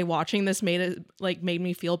worst day, watching this made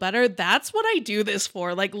me feel better. That's what I do this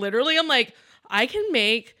for. Like literally, I'm like, I can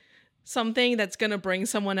make something that's gonna bring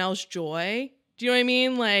someone else joy. Do you know what I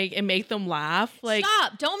mean? Like, and make them laugh. Like,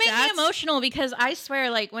 stop! Don't make me emotional, because I swear,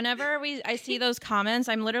 like, whenever I see those comments,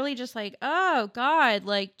 I'm literally just like, oh God,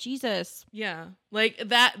 like Jesus. Yeah, like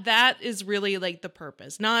that is really like the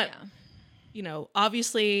purpose. Not, you know,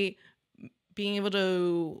 obviously being able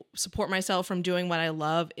to support myself from doing what I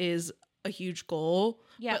love is a huge goal.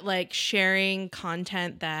 Yeah, but like sharing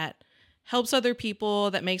content that helps other people,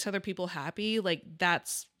 that makes other people happy, like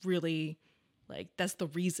that's really, like, that's the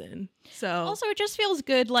reason. So also, it just feels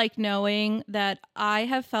good, like, knowing that I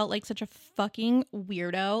have felt like such a fucking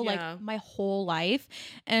weirdo like my whole life,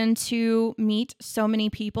 and to meet so many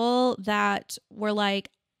people that were like,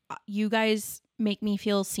 you guys make me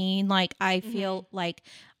feel seen, like I feel like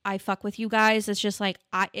I fuck with you guys. It's just like,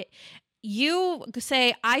 you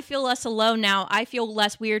say I feel less alone now, I feel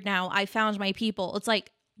less weird now, I found my people. It's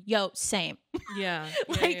like, yo, same. Yeah.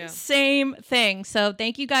 Same thing. So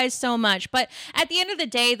thank you guys so much. But at the end of the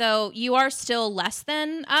day, though, you are still less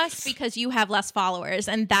than us because you have less followers.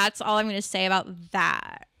 And that's all I'm going to say about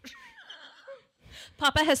that.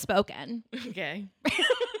 Papa has spoken. Okay.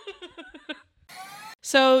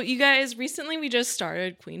 So you guys, recently we just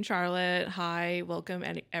started Queen Charlotte. Hi, welcome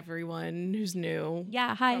everyone who's new.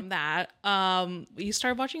 Yeah, hi. From that. We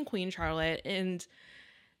started watching Queen Charlotte, and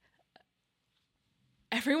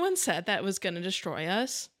everyone said that was going to destroy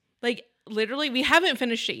us. Like literally, we haven't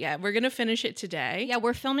finished it yet. We're going to finish it today. Yeah,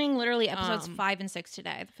 we're filming literally episodes 5 and 6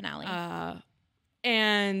 today, the finale.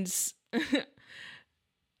 And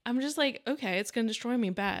I'm just like, okay, it's going to destroy me.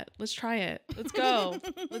 Bet. Let's try it. Let's go.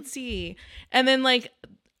 Let's see. And then like,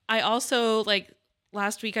 I also like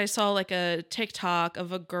last week I saw like a TikTok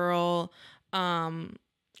of a girl.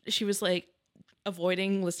 She was like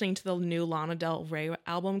avoiding listening to the new Lana Del Rey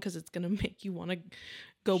album because it's going to make you want to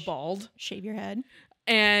go bald. Shave your head.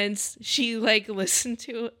 And she like listened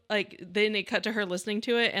to like then it cut to her listening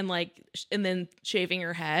to it and like and then shaving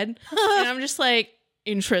her head. And I'm just like,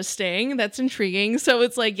 interesting. That's intriguing. So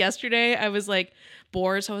it's like yesterday I was like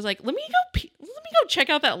bored, so I was like, let me go check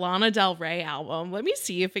out that Lana Del Rey album. Let me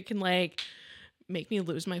see if it can like make me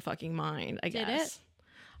lose my fucking mind. I guess. Did it?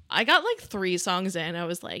 I got like 3 songs in. I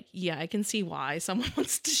was like, yeah, I can see why someone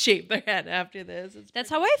wants to shave their head after this. That's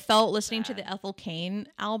how I felt listening to the Ethel Cain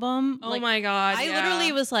album. Oh like, my God. I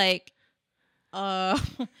literally was like,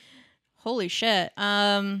 holy shit.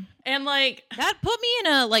 And like that put me in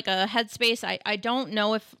a headspace. I don't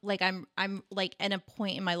know if like I'm like at a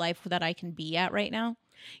point in my life that I can be at right now.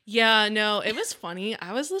 Yeah, no, it was funny.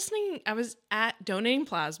 I was at Donating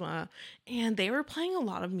Plasma and they were playing a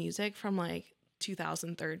lot of music from like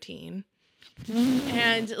 2013.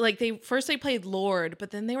 And like they played Lord, but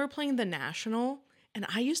then they were playing The National. And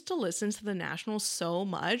I used to listen to The National so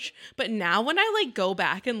much, but now when I like go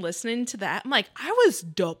back and listen to that, I'm like, I was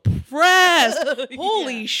depressed.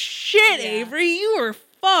 Holy shit, Avery, you were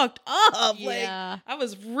fucked up. Yeah. Like I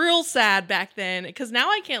was real sad back then because now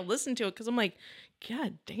I can't listen to it because I'm like,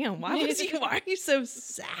 God damn, why are you so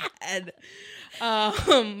sad?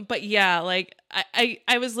 But yeah, like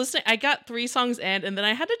I was listening. I got 3 songs in, and then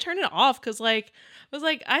I had to turn it off because like I was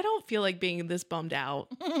like, I don't feel like being this bummed out.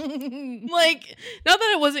 Like, not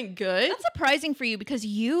that it wasn't good. That's surprising for you because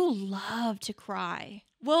you love to cry.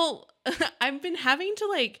 Well, I've been having to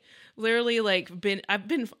like literally like I've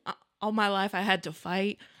been all my life I had to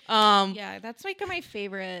fight. Yeah, that's like my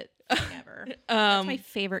favorite thing ever. That's my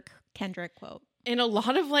favorite Kendrick quote. And a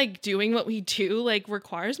lot of like doing what we do like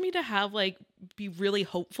requires me to have like be really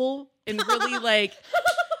hopeful and really like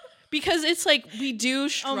because it's like we do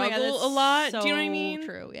struggle a lot. So do you know what I mean?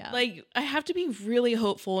 True, yeah. Like I have to be really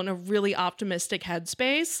hopeful in a really optimistic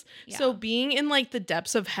headspace. Yeah. So being in like the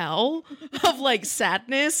depths of hell of like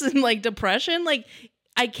sadness and like depression, like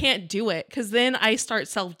I can't do it because then I start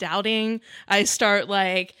self-doubting. I start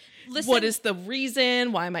like, what is the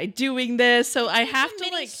reason? Why am I doing this? So I have to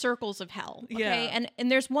like circles of hell. Okay. Yeah.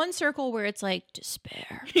 And there's one circle where it's like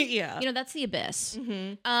despair. Yeah. You know, that's the abyss.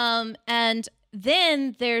 Mm-hmm. And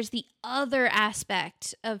then there's the other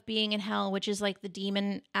aspect of being in hell, which is like the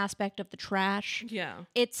demon aspect of the trash. Yeah.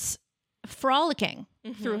 It's frolicking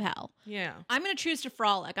through hell. Yeah. I'm going to choose to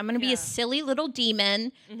frolic. I'm going to be a silly little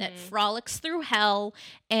demon that frolics through hell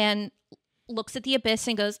and looks at the abyss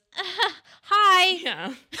and goes, hi.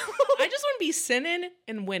 Yeah. I just want to be sinning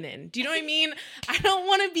and winning. Do you know what I mean? I don't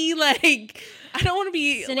want to be like,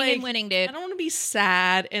 sinning like, and winning, dude. I don't want to be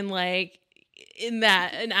sad and like in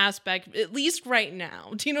an aspect, at least right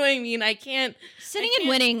now. Do you know what I mean? Sinning and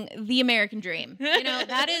winning, the American dream. You know,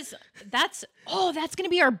 that's going to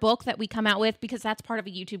be our book that we come out with because that's part of a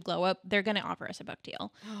YouTube glow up. They're going to offer us a book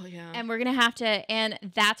deal. Oh yeah. And we're going to have to, and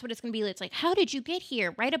that's what it's going to be. It's like, how did you get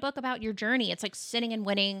here? Write a book about your journey. It's like sinning and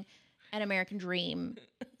winning, an American dream,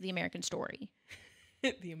 the American story.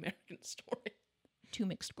 The American story. 2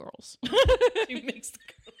 mixed girls. 2 mixed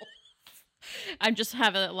girls. I'm just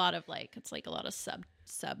having a lot of like, it's like a lot of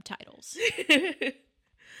subtitles.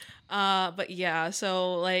 But yeah,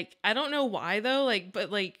 so like, I don't know why though, like,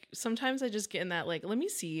 but like, sometimes I just get in that, like, let me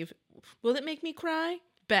see will it make me cry?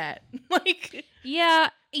 Bet. Like, yeah,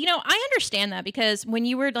 you know, I understand that because when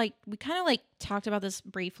you were like, we kind of like talked about this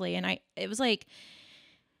briefly and it was like,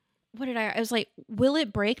 I was like, will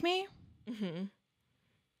it break me? Mm-hmm.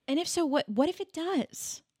 And if so, what if it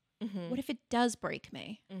does? Mm-hmm. What if it does break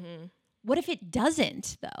me? Mm-hmm. What if it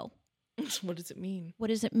doesn't, though? What does it mean? What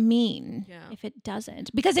does it mean if it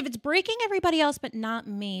doesn't? Because if it's breaking everybody else but not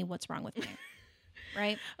me, what's wrong with me?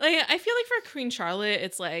 Right? Like, I feel like for Queen Charlotte,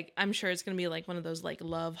 it's like, I'm sure it's going to be like one of those like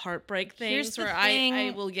love heartbreak things where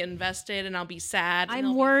I will get invested and I'll be sad.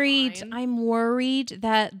 I'm worried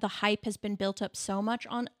that the hype has been built up so much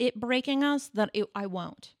on it breaking us that I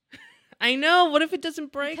won't. I know. What if it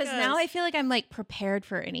doesn't break us? Because now I feel like I'm like prepared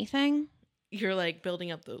for anything. You're like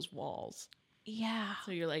building up those walls. Yeah.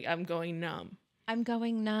 So you're like, I'm going numb.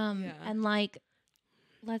 Yeah. And like,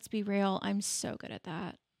 let's be real, I'm so good at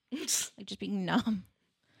that. Like just being numb.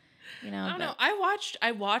 You know. I don't know.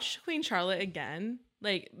 I watched Queen Charlotte again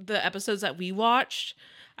Like the episodes that we watched,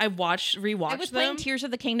 I rewatched I was playing Tears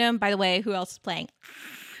of the Kingdom, by the way. Who else is playing?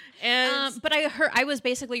 And but I was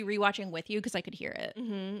basically rewatching with you because I could hear it.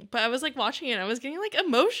 Mm-hmm. But I was like watching it. I was getting like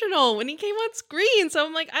emotional when he came on screen. So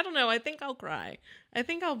I'm like, I don't know. I think I'll cry. I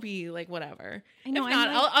think I'll be like, whatever. I know. If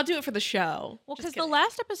not, I'll do it for the show. Well, because the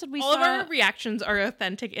last episode all of our reactions are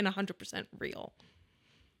authentic and 100% real.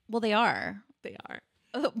 Well, they are. They are.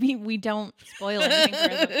 We don't spoil anything for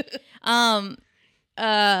them.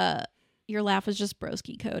 Your laugh was just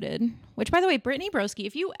broski coded. Which, by the way, Brittany Broski,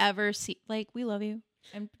 if you ever see, like, we love you.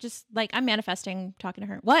 I'm just like, I'm manifesting talking to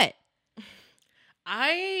her. What?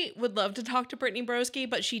 I would love to talk to Brittany Broski,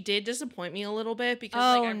 but she did disappoint me a little bit because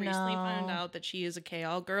I recently found out that she is a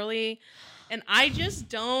KL girly, and I just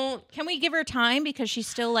don't. Can we give her time because she's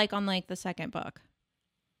still like on like the second book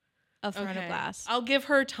of Throne of Glass? I'll give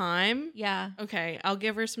her time. Yeah. Okay, I'll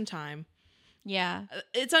give her some time. Yeah.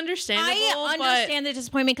 It's understandable. I understand the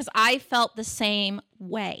disappointment because I felt the same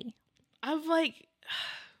way. I'm like,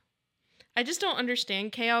 I just don't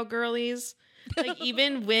understand KL girlies. Like,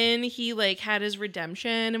 even when he like had his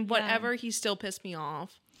redemption and whatever, he still pissed me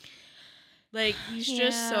off. Like, he's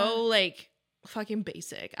just so like fucking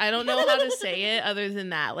basic. I don't know how to say it other than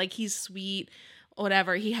that. Like, he's sweet,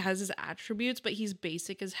 whatever. He has his attributes, but he's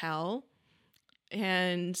basic as hell.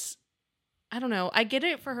 And I don't know. I get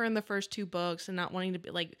it for her in the first two books and not wanting to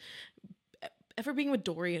be like, ever being with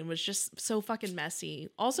Dorian was just so fucking messy.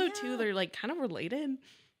 Also, too, they're like kind of related.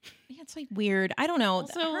 Yeah, it's like weird. I don't know.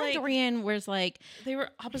 Also, her and Dorian was like, they were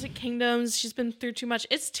opposite kingdoms. She's been through too much.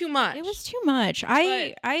 It's too much. It was too much.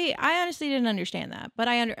 I honestly didn't understand that, but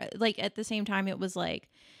like at the same time, it was like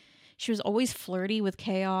she was always flirty with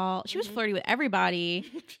Chaol. She was flirty with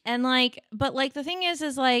everybody, and like, but like the thing is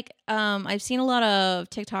like, I've seen a lot of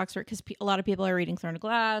TikToks where because a lot of people are reading Throne of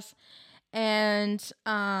Glass, and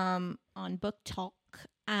on Book Talk,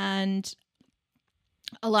 and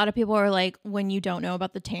a lot of people are like, when you don't know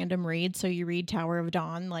about the tandem read, so you read Tower of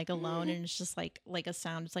Dawn like alone, and it's just like a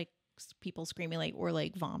sound. It's like people screaming like or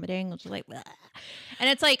like vomiting. It's like, bleh. And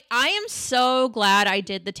it's like, I am so glad I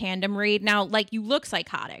did the tandem read. Now, like, you look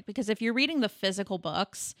psychotic because if you're reading the physical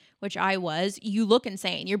books, which I was, you look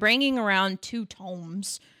insane. You're bringing around 2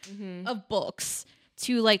 tomes of books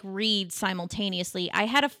to like read simultaneously. I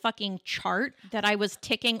had a fucking chart that I was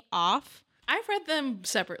ticking off. I've read them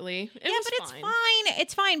separately. It's fine.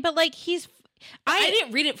 It's fine. But like I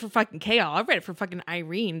didn't read it for fucking Chaol. I read it for fucking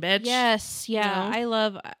Irene, bitch. Yes, yeah. You know? I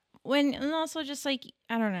love and also just like,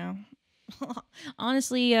 I don't know.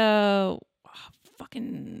 Honestly,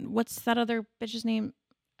 fucking what's that other bitch's name?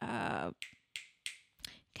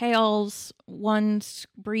 Chaol's one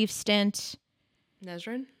brief stint.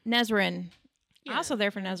 Nezrin. Yeah. Also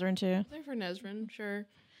there for Nezrin too. There for Nezrin, sure.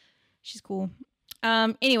 She's cool.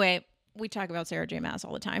 Anyway, we talk about Sarah J. Maas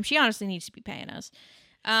all the time. She honestly needs to be paying us.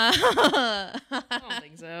 I don't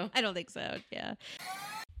think so. I don't think so. Yeah.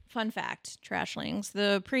 Fun fact, Trashlings.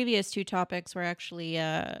 The previous 2 topics were actually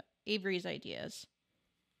Avery's ideas,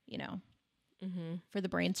 you know, for the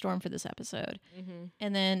brainstorm for this episode.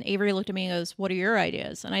 And then Avery looked at me and goes, "What are your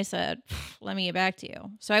ideas?" And I said, "Let me get back to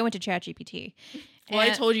you." So I went to ChatGPT. Well, I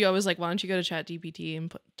told you, I was like, why don't you go to ChatGPT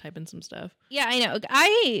and type in some stuff? Yeah, I know.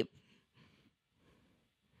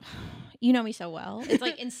 You know me so well. It's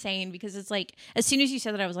like insane because it's like as soon as you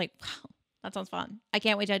said that, I was like, wow, that sounds fun. I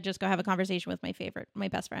can't wait to just go have a conversation with my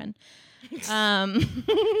best friend.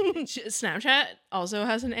 Snapchat also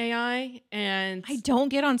has an AI, and I don't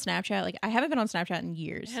get on Snapchat. Like, I haven't been on Snapchat in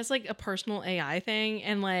years. It has like a personal AI thing,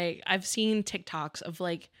 and like I've seen TikToks of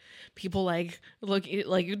like people like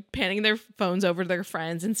panning their phones over to their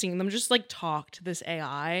friends and seeing them just like talk to this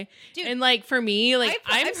AI. Dude, and like for me, like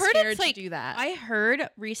I've heard scared to do that. I heard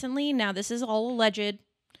recently. Now this is all alleged.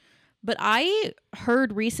 But I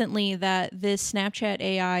heard recently that this Snapchat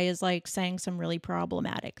AI is like saying some really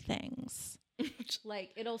problematic things.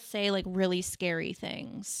 Like it'll say like really scary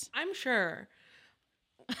things. I'm sure.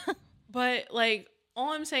 But like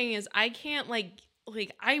all I'm saying is I can't like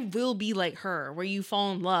I will be like Her, where you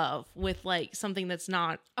fall in love with like something that's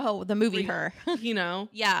not the movie Her. You know?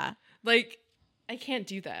 Yeah. Like I can't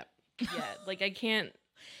do that yet. Like I can't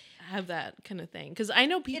have that kind of thing because I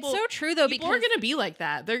know people. It's so true though, people are gonna be like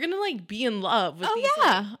that. They're gonna like be in love with. These, like,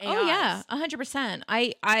 AIs. Oh yeah, 100%.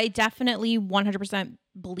 I definitely 100%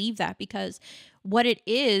 believe that because what it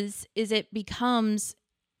is it becomes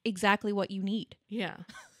exactly what you need. Yeah,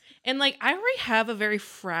 and like I already have a very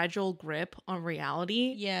fragile grip on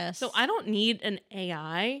reality. Yes, so I don't need an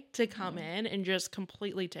AI to come in and just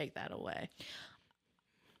completely take that away.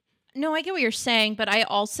 No, I get what you're saying, but I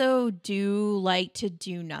also do like to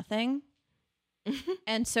do nothing.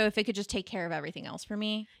 And so if it could just take care of everything else for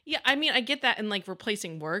me. Yeah, I mean, I get that in like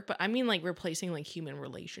replacing work, but I mean like replacing like human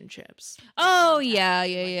relationships. Oh, Like, yeah.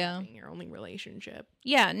 having your only relationship.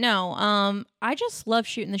 Yeah, no. I just love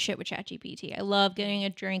shooting the shit with ChatGPT. I love getting a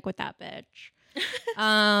drink with that bitch.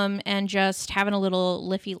 And just having a little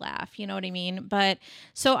liffy laugh, you know what I mean? But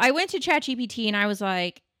so I went to ChatGPT and I was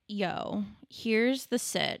like, yo, here's the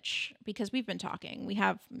sitch, because we've been talking. We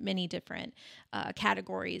have many different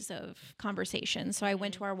categories of conversation. So I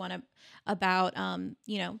went to our one about,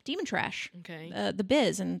 demon trash, the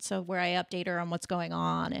biz. And so where I update her on what's going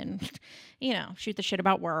on and, shoot the shit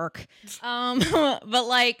about work. But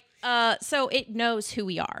like, so it knows who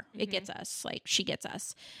we are. It gets us, like she gets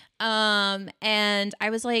us. And I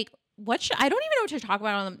was like, I don't even know what to talk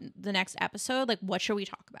about on the next episode. Like, what should we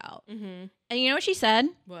talk about? And you know what she said?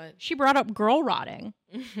 What? She brought up girl rotting.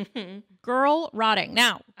 Girl rotting.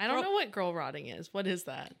 Now, I don't know what girl rotting is. What is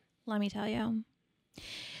that? Let me tell you.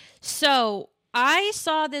 So I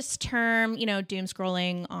saw this term, doom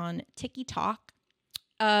scrolling on TikTok.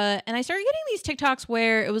 And I started getting these TikToks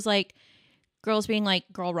where it was like girls being like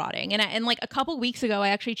girl rotting. And like a couple weeks ago, I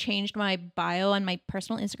actually changed my bio on my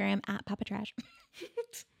personal Instagram at Papa Trash.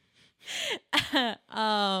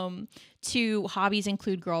 To hobbies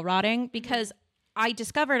include girl rotting, because I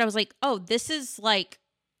discovered, I was like, oh, this is like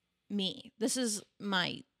me. This is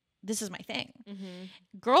my thing.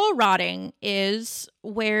 Girl rotting is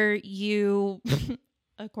where you,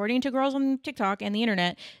 according to girls on TikTok and the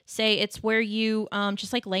internet, say it's where you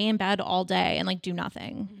just like lay in bed all day and like do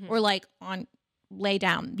nothing, or like lay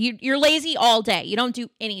down. You're lazy all day. You don't do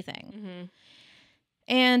anything.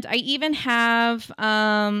 And I even have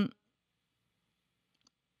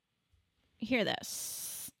hear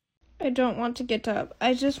this. I don't want to get up.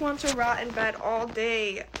 I just want to rot in bed all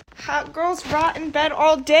day. Hot girls rot in bed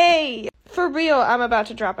all day. For real, I'm about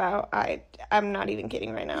to drop out. I'm not even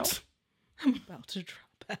kidding right now. I'm about to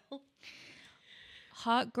drop out.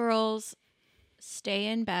 Hot girls stay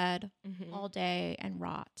in bed all day and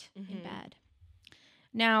rot in bed.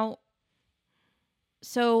 Now,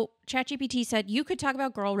 so ChatGPT said you could talk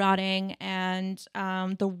about girl rotting and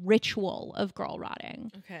the ritual of girl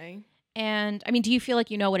rotting. Okay. And I mean, do you feel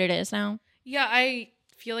like you know what it is now? Yeah, I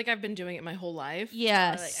feel like I've been doing it my whole life.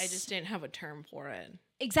 Yes. I just didn't have a term for it.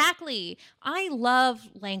 Exactly. I love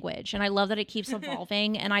language, and I love that it keeps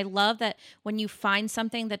evolving. And I love that when you find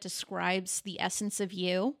something that describes the essence of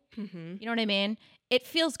you, you know what I mean? It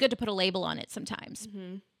feels good to put a label on it sometimes,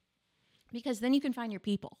 because then you can find your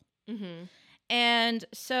people. And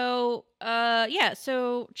so,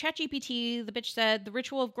 so ChatGPT, the bitch said, the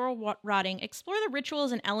ritual of girl rotting, explore the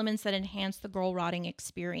rituals and elements that enhance the girl rotting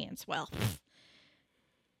experience. Well,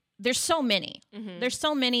 there's so many. There's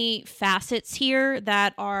so many facets here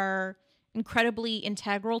that are incredibly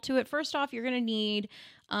integral to it. First off, you're going to need,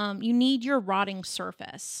 you need your rotting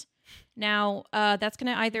surface. Now, that's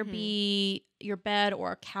going to either be your bed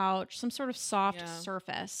or a couch, some sort of soft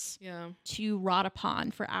surface to rot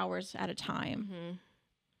upon for hours at a time.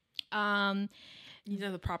 You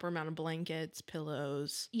know, the proper amount of blankets,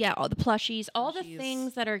 pillows. Yeah, all the plushies, all the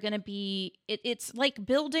things that are going to be, it's like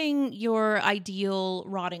building your ideal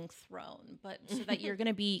rotting throne, but so that you're going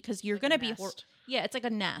to be, because you're going to be, it's like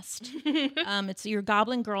a nest. It's your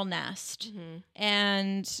goblin girl nest.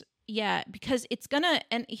 And yeah, because it's going to,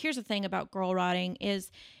 and here's the thing about girl rotting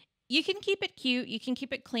is you can keep it cute, you can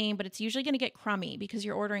keep it clean, but it's usually going to get crummy because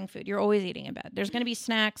you're ordering food. You're always eating in bed. There's going to be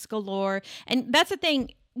snacks galore. And that's the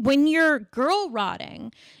thing. When you're girl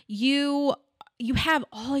rotting, you have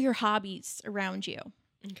all your hobbies around you.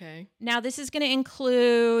 Okay. Now, this is going to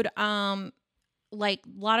include like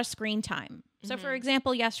a lot of screen time. So, for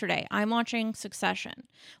example, yesterday, I'm watching Succession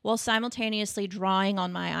while simultaneously drawing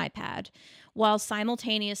on my iPad, while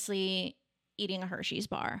simultaneously eating a Hershey's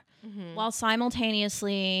bar, while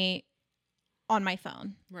simultaneously on my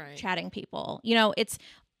phone, chatting people. You know, it's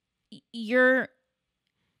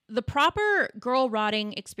the proper girl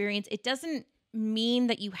rotting experience. It doesn't mean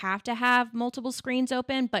that you have to have multiple screens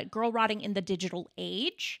open, but girl rotting in the digital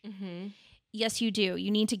age, yes, you do.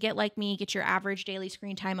 You need to get like me, get your average daily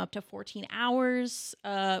screen time up to 14 hours.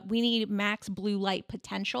 We need max blue light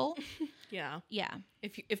potential. Yeah.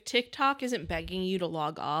 If TikTok isn't begging you to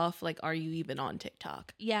log off, like, are you even on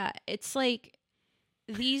TikTok? Yeah, it's like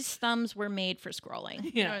these thumbs were made for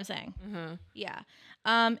scrolling. You know what I'm saying? Yeah.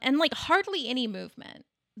 And like hardly any movement.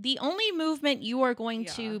 The only movement you are going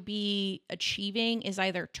to be achieving is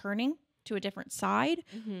either turning to a different side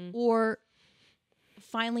or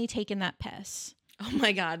finally taking that piss. Oh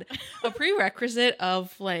my God. A prerequisite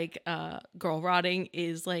of like girl rotting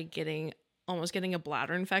is like getting almost getting a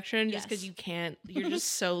bladder infection just because you can't, you're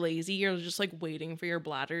just so lazy. You're just like waiting for your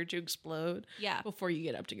bladder to explode before you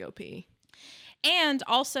get up to go pee. And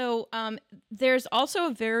also, there's also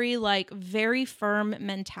a very firm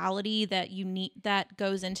mentality that you need that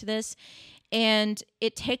goes into this. And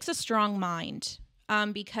it takes a strong mind.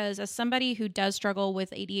 Because as somebody who does struggle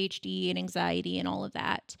with ADHD and anxiety and all of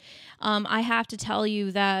that, I have to tell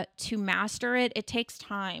you that to master it, it takes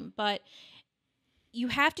time. But you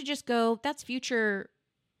have to just go, that's future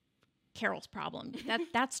Carol's problem.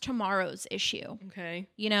 That's tomorrow's issue. Okay.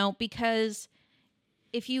 You know, because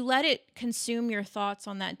if you let it consume your thoughts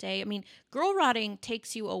on that day, I mean, girl rotting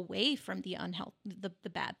takes you away from the the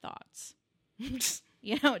bad thoughts.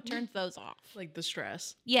 You know, it turns those off. Like the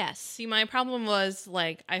stress. Yes. See, my problem was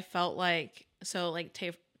like, I felt like, so like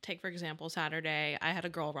take for example, Saturday, I had a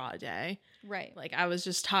girl rot day. Right. Like I was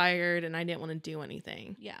just tired and I didn't want to do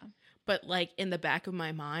anything. Yeah. But like in the back of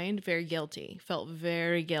my mind, very guilty. Felt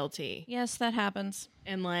very guilty. Yes, that happens.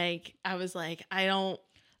 And like, I was like, I don't.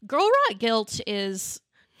 Girl rot guilt is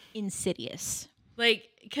insidious. Like,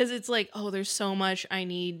 because it's like, oh, there's so much I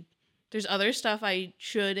need. There's other stuff I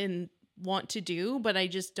should and want to do, but I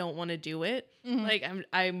just don't want to do it. Mm-hmm. Like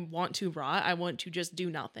I want to rot. I want to just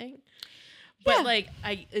do nothing. But like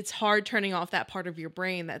it's hard turning off that part of your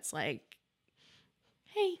brain that's like,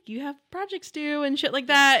 hey, you have projects due and shit like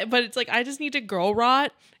that. But it's like, I just need to girl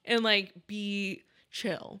rot and like be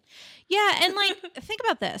chill. Yeah. And like, think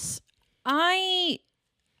about this.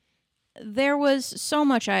 There was so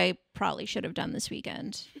much I probably should have done this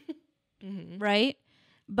weekend. Mm-hmm. Right.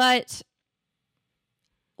 But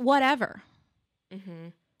whatever. Mm-hmm.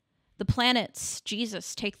 The planets,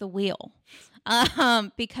 Jesus, take the wheel.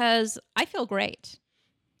 Because I feel great.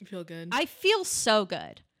 You feel good? I feel so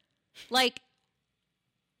good. Like,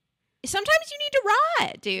 sometimes you need to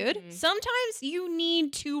rot, dude. Mm-hmm. Sometimes you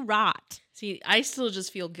need to rot. See, I still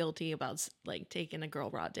just feel guilty about like taking a girl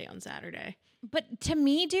rot day on Saturday. But to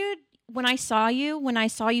me, dude, when I saw you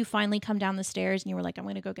finally come down the stairs and you were like, I'm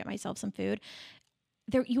going to go get myself some food,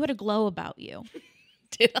 you had a glow about you.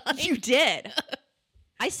 Did I? You did.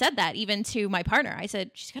 I said that even to my partner. I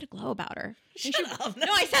said, she's got a glow about her. Shut up. No,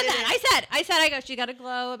 I said that. I go, she got a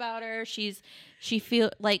glow about her. She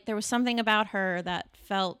feel like there was something about her that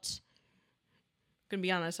felt gonna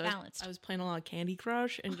be honest, I was playing a lot of Candy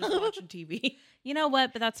Crush and just watching TV. You know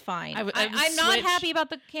what? But that's fine. I'm not happy about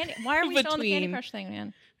the candy. Why are we still on the Candy Crush thing,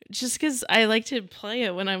 man? Just because I like to play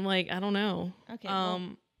it when I'm like, I don't know. Okay.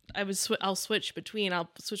 I'll switch between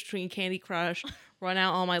Candy Crush, run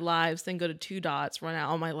out all my lives, then go to 2 dots, run out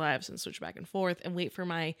all my lives, and switch back and forth, and wait for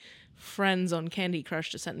my friends on Candy Crush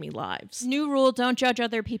to send me lives. New rule: don't judge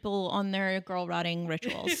other people on their girl rotting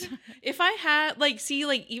rituals. If I had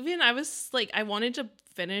even I was like, I wanted to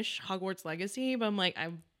finish Hogwarts Legacy, but I'm like, I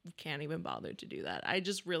can't even bother to do that. I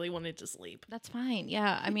just really wanted to sleep. That's fine.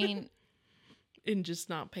 Yeah, I mean, and just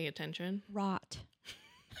not pay attention. Rot.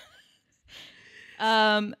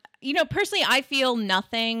 You know, personally, I feel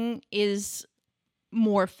nothing is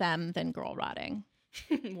more femme than girl rotting.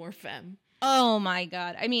 More femme. Oh my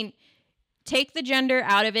God. I mean, take the gender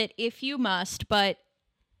out of it if you must, but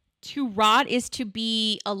to rot is to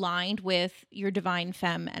be aligned with your divine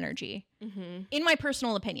femme energy, in my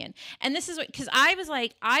personal opinion. And this is what, because I was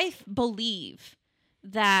like, I believe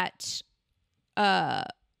that girl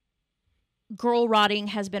rotting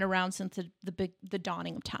has been around since the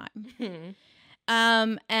dawning of time. Mm-hmm.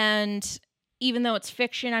 And even though it's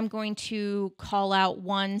fiction, I'm going to call out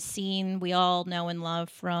one scene we all know and love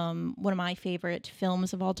from one of my favorite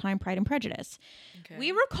films of all time, Pride and Prejudice. Okay.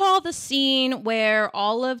 We recall the scene where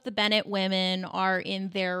all of the Bennet women are in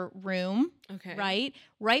their room, right?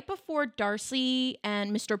 Right before Darcy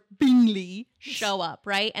and Mr. Bingley show up,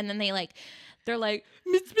 right? And then they're like, Mr.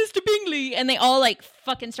 Bingley, and they all like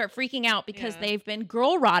fucking start freaking out because they've been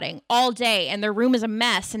girl rotting all day and their room is a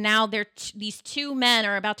mess, and now these 2 men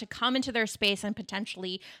are about to come into their space and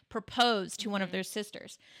potentially propose to one of their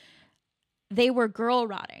sisters. They were girl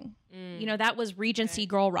rotting. You know, that was Regency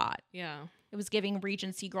girl rot. Yeah. It was giving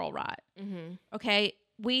Regency girl rot. Mm-hmm. Okay.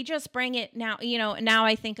 We just bring it now, you know, now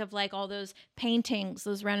I think of like all those paintings,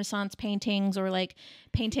 those Renaissance paintings, or like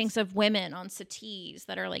paintings of women on settees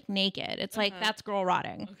that are like naked. It's like, that's girl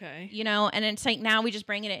rotting. Okay. You know, and it's like now we just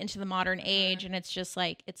bring it into the modern age and it's just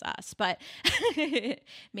like, it's us, but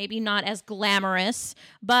maybe not as glamorous,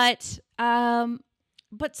 but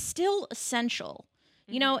still essential.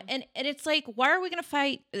 You know, and it's like, why are we going to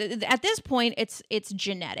fight? At this point, it's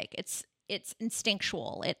genetic. It's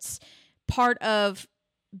instinctual. It's part of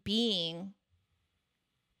being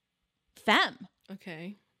femme.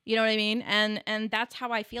 Okay. You know what I mean? And that's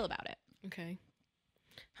how I feel about it. Okay.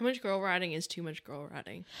 How much girl rotting is too much girl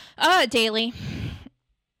rotting? Daily.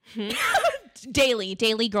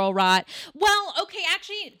 daily girl rot. Well, okay,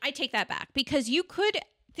 actually, I take that back because you could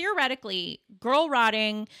theoretically girl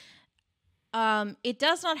rotting. It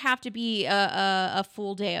does not have to be a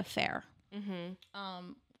full day affair.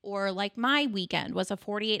 Or like my weekend was a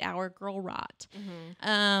 48-hour girl rot.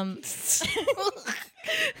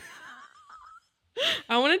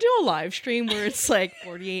 I want to do a live stream where it's like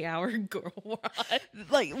 48-hour girl rot.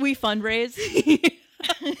 Like we fundraise.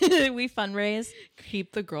 We fundraise.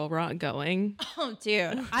 Keep the girl rot going. Oh,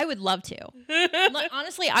 dude. I would love to.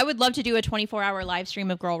 Honestly, I would love to do a 24-hour live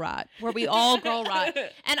stream of girl rot where we all girl rot.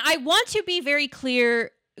 And I want to be very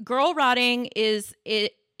clear. Girl rotting is,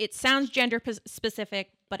 it sounds gender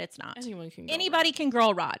specific, but it's not. Anybody can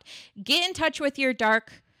girl rot. Get in touch with your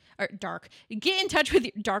Get in touch with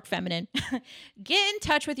your dark feminine. Get in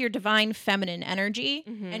touch with your divine feminine energy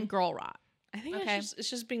and girl rot. I think it's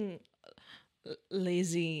just being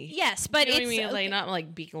lazy. Yes, but you know it's what I mean? Like not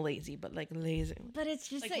like being lazy, but like lazy. But it's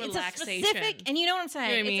just like it's relaxation. a specific, and you know what I'm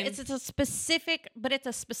saying? You know what I mean? It's a specific, but it's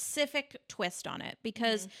a specific twist on it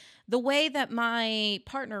because the way that my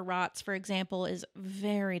partner rots, for example, is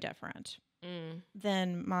very different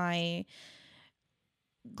than my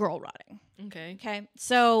girl rotting. Okay.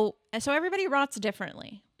 So everybody rots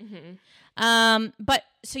differently. But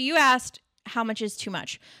so you asked how much is too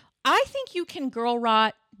much. I think you can girl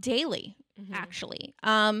rot daily. Actually.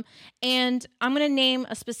 And I'm going to name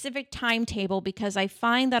a specific timetable because I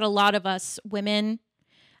find that a lot of us women,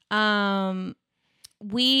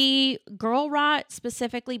 we girl rot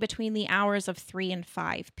specifically between the hours of 3 and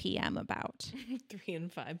 5 p.m. about. 3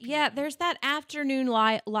 and 5 p.m. Yeah, there's that afternoon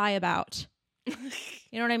lie about. You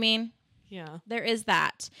know what I mean? Yeah. There is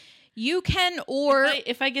that. You can, or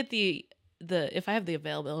if I get if I have the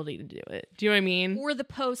availability to do it. Do you know what I mean? Or the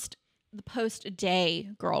post day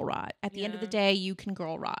girl rot. At the end of the day, you can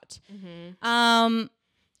girl rot. And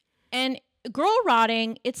girl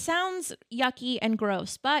rotting, it sounds yucky and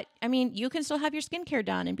gross, but I mean, you can still have your skincare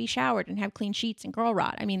done and be showered and have clean sheets and girl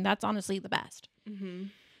rot. I mean, that's honestly the best.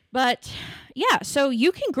 But yeah, so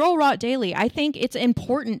you can girl rot daily. I think it's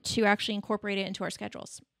important to actually incorporate it into our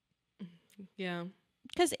schedules. Yeah.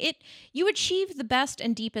 Because you achieve the best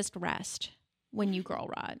and deepest rest when you girl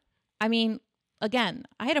rot. I mean, again,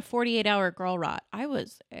 I had a 48-hour girl rot. I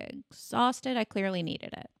was exhausted. I clearly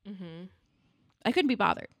needed it. I couldn't be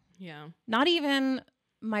bothered. Yeah. Not even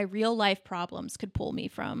my real life problems could pull me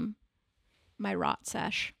from my rot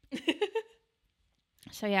sesh.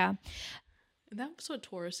 So, yeah. That's what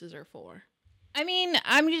Tauruses are for. I mean,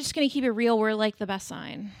 I'm just going to keep it real. We're like the best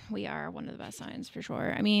sign. We are one of the best signs for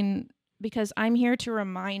sure. I mean, because I'm here to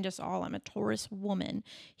remind us all, I'm a Taurus woman,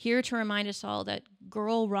 here to remind us all that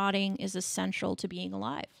girl rotting is essential to being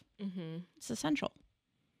alive. It's essential.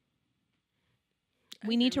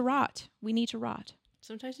 We need to rot. We need to rot.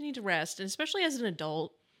 Sometimes you need to rest, and especially as an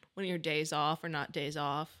adult, when your days off are not days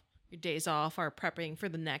off. Your days off are prepping for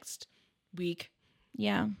the next week.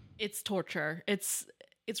 Yeah. It's torture. It's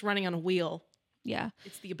running on a wheel. Yeah.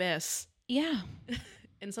 It's the abyss. Yeah.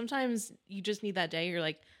 And sometimes you just need that day. You're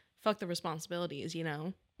like, fuck the responsibilities, you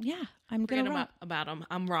know? Yeah. I'm going to rot. about them.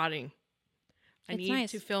 I'm rotting. I need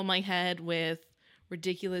to fill my head with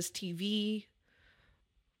ridiculous TV,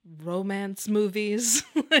 romance movies.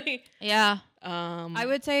 Yeah. I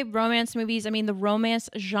would say romance movies. I mean, the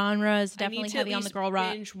romance genre is definitely heavy on the girl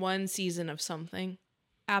rot. Binge one season of something.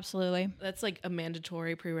 Absolutely. That's like a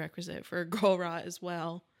mandatory prerequisite for a girl rot as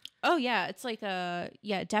well. Oh yeah, it's like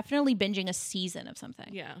definitely binging a season of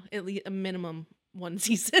something. Yeah, at least a minimum one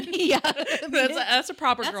season. Yeah, that's a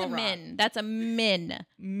proper girl rot. That's a minimum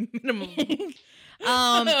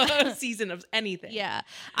season of anything. Yeah,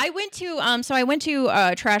 I went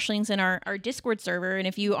to Trash Links in our Discord server, and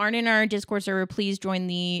if you aren't in our Discord server, please join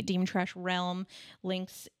the Demon Trash Realm.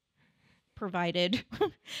 Links provided.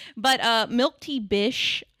 But Milk Tea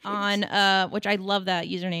Bish on which I love that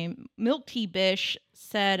username. Milk Tea Bish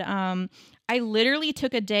said, I literally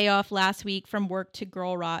took a day off last week from work to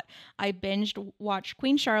girl rot. I binged watched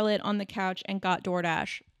Queen Charlotte on the couch and got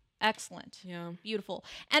DoorDash. Excellent. Yeah. Beautiful.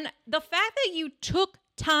 And the fact that you took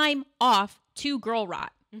time off to girl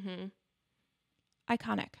rot.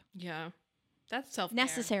 Iconic. Yeah. That's self-care.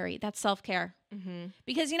 Necessary. That's self-care.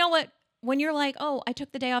 Because you know what? When you're like, oh, I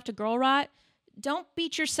took the day off to girl rot, don't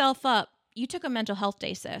beat yourself up. You took a mental health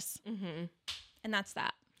day, sis. And that's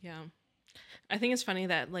that. Yeah. I think it's funny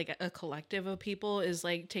that like a collective of people is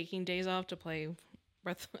like taking days off to play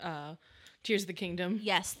Tears of the Kingdom.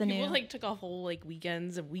 Yes, people like took off whole like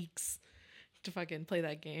weekends and weeks to fucking play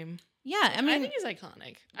that game. Yeah, I mean, I think it's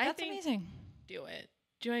iconic. That's amazing. Do it.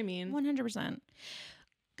 Do you know what I mean? 100%.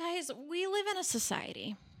 Guys, we live in a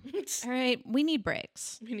society. All right, we need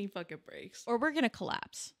breaks. We need fucking breaks. Or we're going to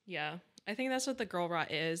collapse. Yeah. I think that's what the girl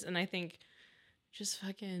rot is. And I think just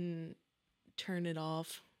fucking turn it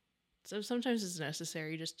off. So sometimes it's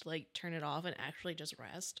necessary just to like turn it off and actually just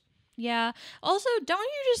rest. Yeah. Also, don't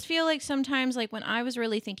you just feel like sometimes, like when I was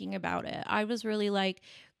really thinking about it, I was really like,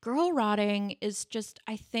 girl rotting is just,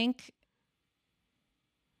 I think,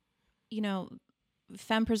 you know,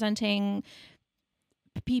 femme presenting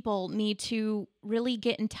people need to really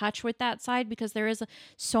get in touch with that side, because there is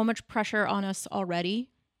so much pressure on us already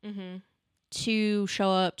to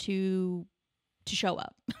show up, to show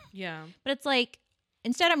up. Yeah. But it's like,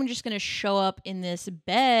 instead I'm just going to show up in this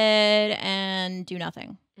bed and do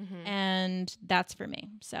nothing. And that's for me.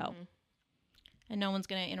 So, and no one's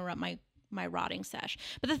going to interrupt my rotting sesh.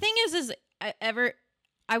 But the thing is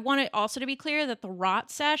I want it also to be clear that the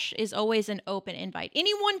rot sesh is always an open invite.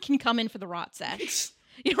 Anyone can come in for the rot sesh.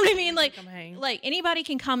 You know what I mean? Like anybody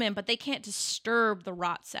can come in, but they can't disturb the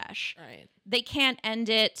rot sesh. Right. They can't end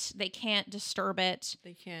it. They can't disturb it.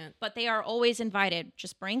 They can't. But they are always invited.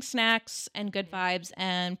 Just bring snacks and good vibes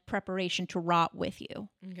and preparation to rot with you.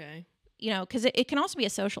 Okay. You know, because it can also be a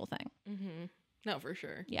social thing. No, for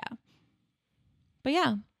sure. Yeah. But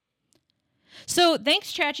yeah. So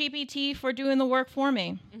thanks, ChatGPT, for doing the work for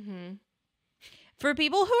me. For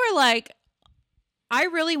people who are like, I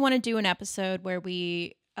really want to do an episode where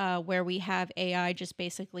we have AI just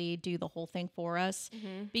basically do the whole thing for us,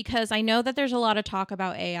 because I know that there's a lot of talk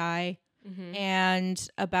about AI and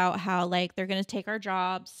about how like they're going to take our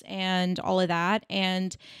jobs and all of that.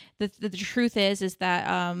 And the truth is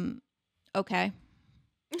that okay.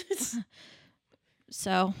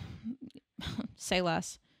 So say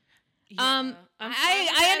less. Yeah.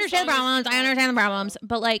 I understand the problems. I understand the problems.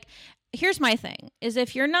 But like, here's my thing is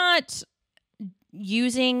if you're not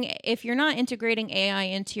integrating AI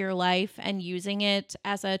into your life and using it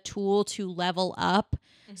as a tool to level up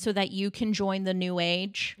so that you can join the new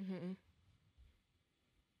age,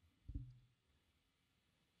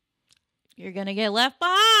 you're going to get left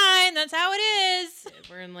behind. That's how it is.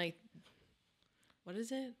 We're in like, what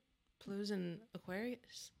is it? Pluto's in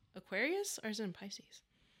Aquarius? Aquarius, or is it in Pisces?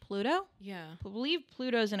 Pluto? Yeah. I believe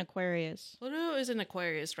Pluto's in Aquarius. Pluto is in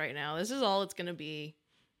Aquarius right now. This is all it's going to be,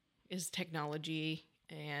 is technology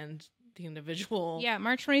and the individual. Yeah,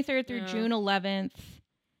 March 23rd through June 11th.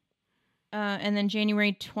 And then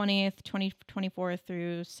January 20th, 2024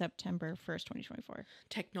 through September 1st, 2024.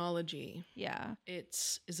 Technology. Yeah.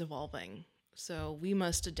 Is evolving. So we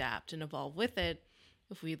must adapt and evolve with it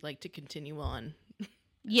if we'd like to continue on.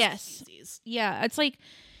 Yes. Yeah, it's like,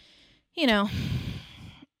 you know,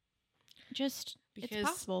 just, because it's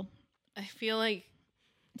possible. I feel like...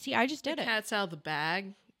 See, I just did it. The cat's out of the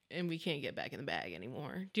bag, and we can't get back in the bag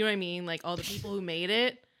anymore. Do you know what I mean? Like, all the people who made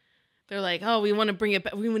it, they're like, oh, we want to bring it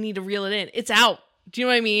back. We need to reel it in. It's out. Do you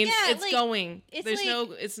know what I mean? Yeah, it's like, going.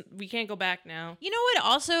 It's we can't go back now. You know what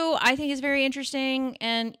also I think is very interesting,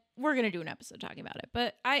 and we're going to do an episode talking about it,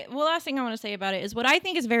 but last thing I want to say about it is what I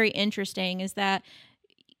think is very interesting is that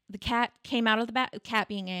the cat came out of the bag. Cat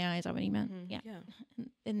being AI, is that what he meant? Yeah.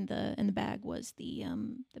 In the bag was the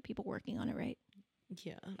people working on it, right?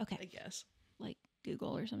 Yeah. Okay. I guess. Like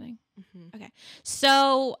Google or something. Okay.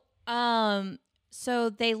 So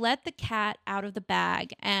they let the cat out of the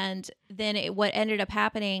bag, and then what ended up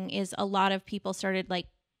happening is a lot of people started like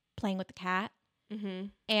playing with the cat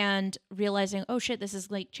and realizing, oh shit, this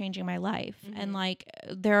is like changing my life. And like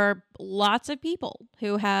there are lots of people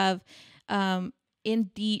who have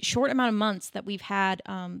in the short amount of months that we've had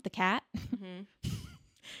the cat.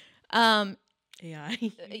 AI.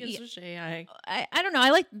 You can switch to AI. I don't know. I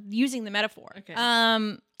like using the metaphor. Okay.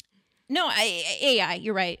 No, AI.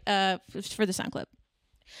 You're right. For the sound clip.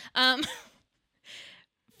 For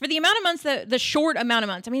the amount of months, the short amount of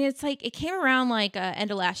months. I mean, it's like it came around like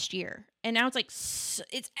end of last year, and now it's like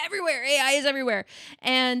it's everywhere. AI is everywhere,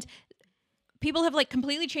 and people have like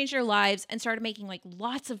completely changed their lives and started making like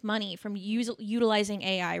lots of money from utilizing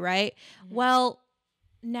AI. Right. Well,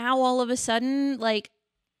 now all of a sudden, like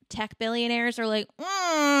tech billionaires are like, reel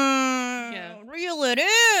it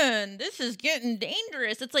in. This is getting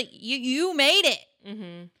dangerous. It's like you made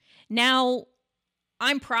it. Now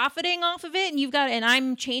I'm profiting off of it, and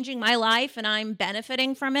I'm changing my life and I'm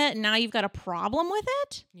benefiting from it. And now you've got a problem with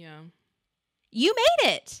it. Yeah. You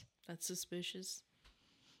made it. That's suspicious.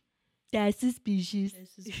 That's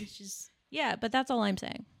suspicious. Yeah, but that's all I'm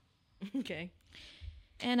saying. Okay.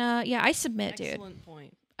 And I submit, dude. Excellent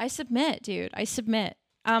point. I submit, dude. I submit.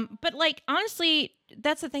 But like honestly,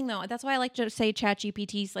 that's the thing though. That's why I like to say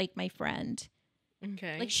ChatGPT's like my friend.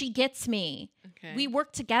 Okay. Like she gets me. Okay. We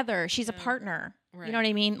work together. She's a partner. Right. You know what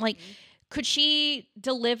I mean? Like, could she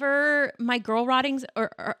deliver my girl rottings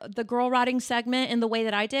or the girl rotting segment in the way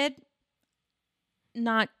that I did?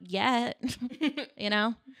 Not yet. You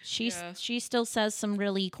know, she still says some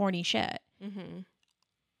really corny shit.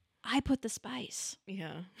 I put the spice.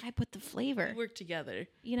 Yeah. I put the flavor. We work together.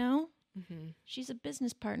 You know? She's a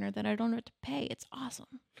business partner that I don't have to pay. It's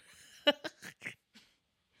awesome.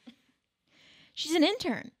 She's an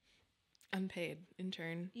intern. Unpaid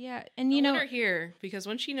intern. Yeah, and you know, let her here, because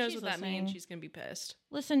when she knows what that listening. means, she's gonna be pissed.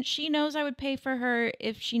 Listen, she knows I would pay for her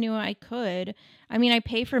if she knew I could. I mean, I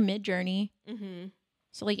pay for Mid-Journey.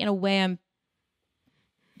 So, like, in a way,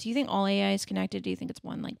 do you think all AI is connected? Do you think it's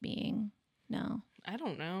one, like, being? No. I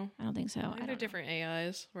don't know. I don't think so. I think they're different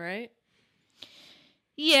AIs, right?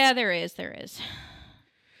 Yeah, there is.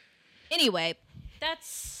 Anyway,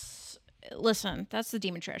 that's the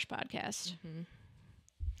Demon Trash podcast.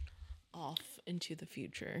 Off into the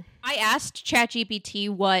future. I asked ChatGPT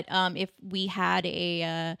what if we had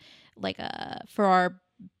for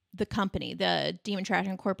the company, the Demon Trash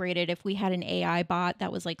Incorporated, if we had an AI bot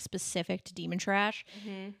that was like specific to Demon Trash.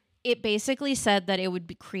 It basically said that it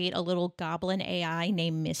would create a little goblin AI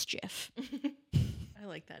named Mischief. I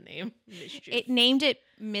like that name, Mischief. It named it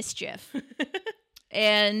Mischief.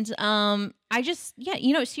 And I just,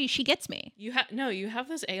 she gets me. You have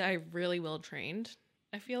this AI really well trained,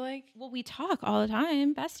 I feel like. Well, we talk all the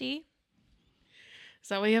time, bestie. Is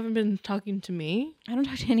that why you haven't been talking to me? I don't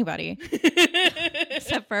talk to anybody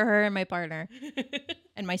except for her and my partner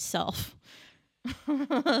and myself.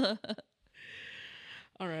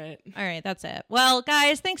 All right, that's it. Well,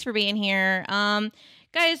 guys, thanks for being here.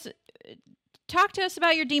 Guys, talk to us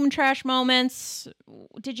about your Demon Trash moments.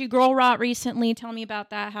 Did you girl rot recently? Tell me about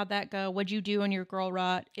that. How'd that go? What'd you do on your girl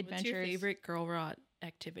rot adventures? What's your favorite girl rot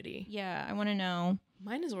activity? Yeah, I want to know.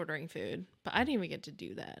 Mine is ordering food, but I didn't even get to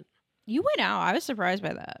do that. You went out. I was surprised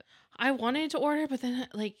by that. I wanted to order, but then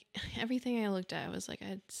like everything I looked at, I was like,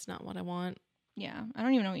 it's not what I want. Yeah, I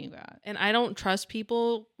don't even know what you got. And I don't trust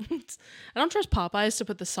people. I don't trust Popeyes to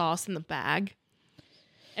put the sauce in the bag.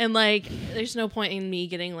 And like, there's no point in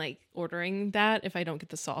me ordering that if I don't get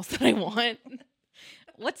the sauce that I want.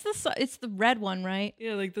 What's the sauce? It's the red one, right?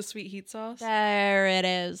 Yeah, like the sweet heat sauce. There it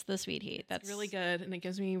is, the sweet heat. That's really good, and it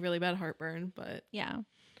gives me really bad heartburn. But yeah,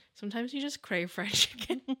 sometimes you just crave fried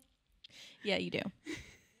chicken. Yeah, you do.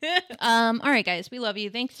 All right, guys, we love you.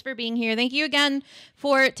 Thanks for being here. Thank you again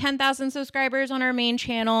for 10,000 subscribers on our main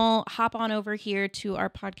channel. Hop on over here to our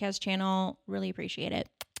podcast channel. Really appreciate it.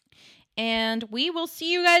 And we will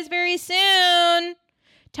see you guys very soon.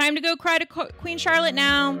 Time to go cry to Queen Charlotte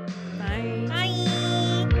now. Bye.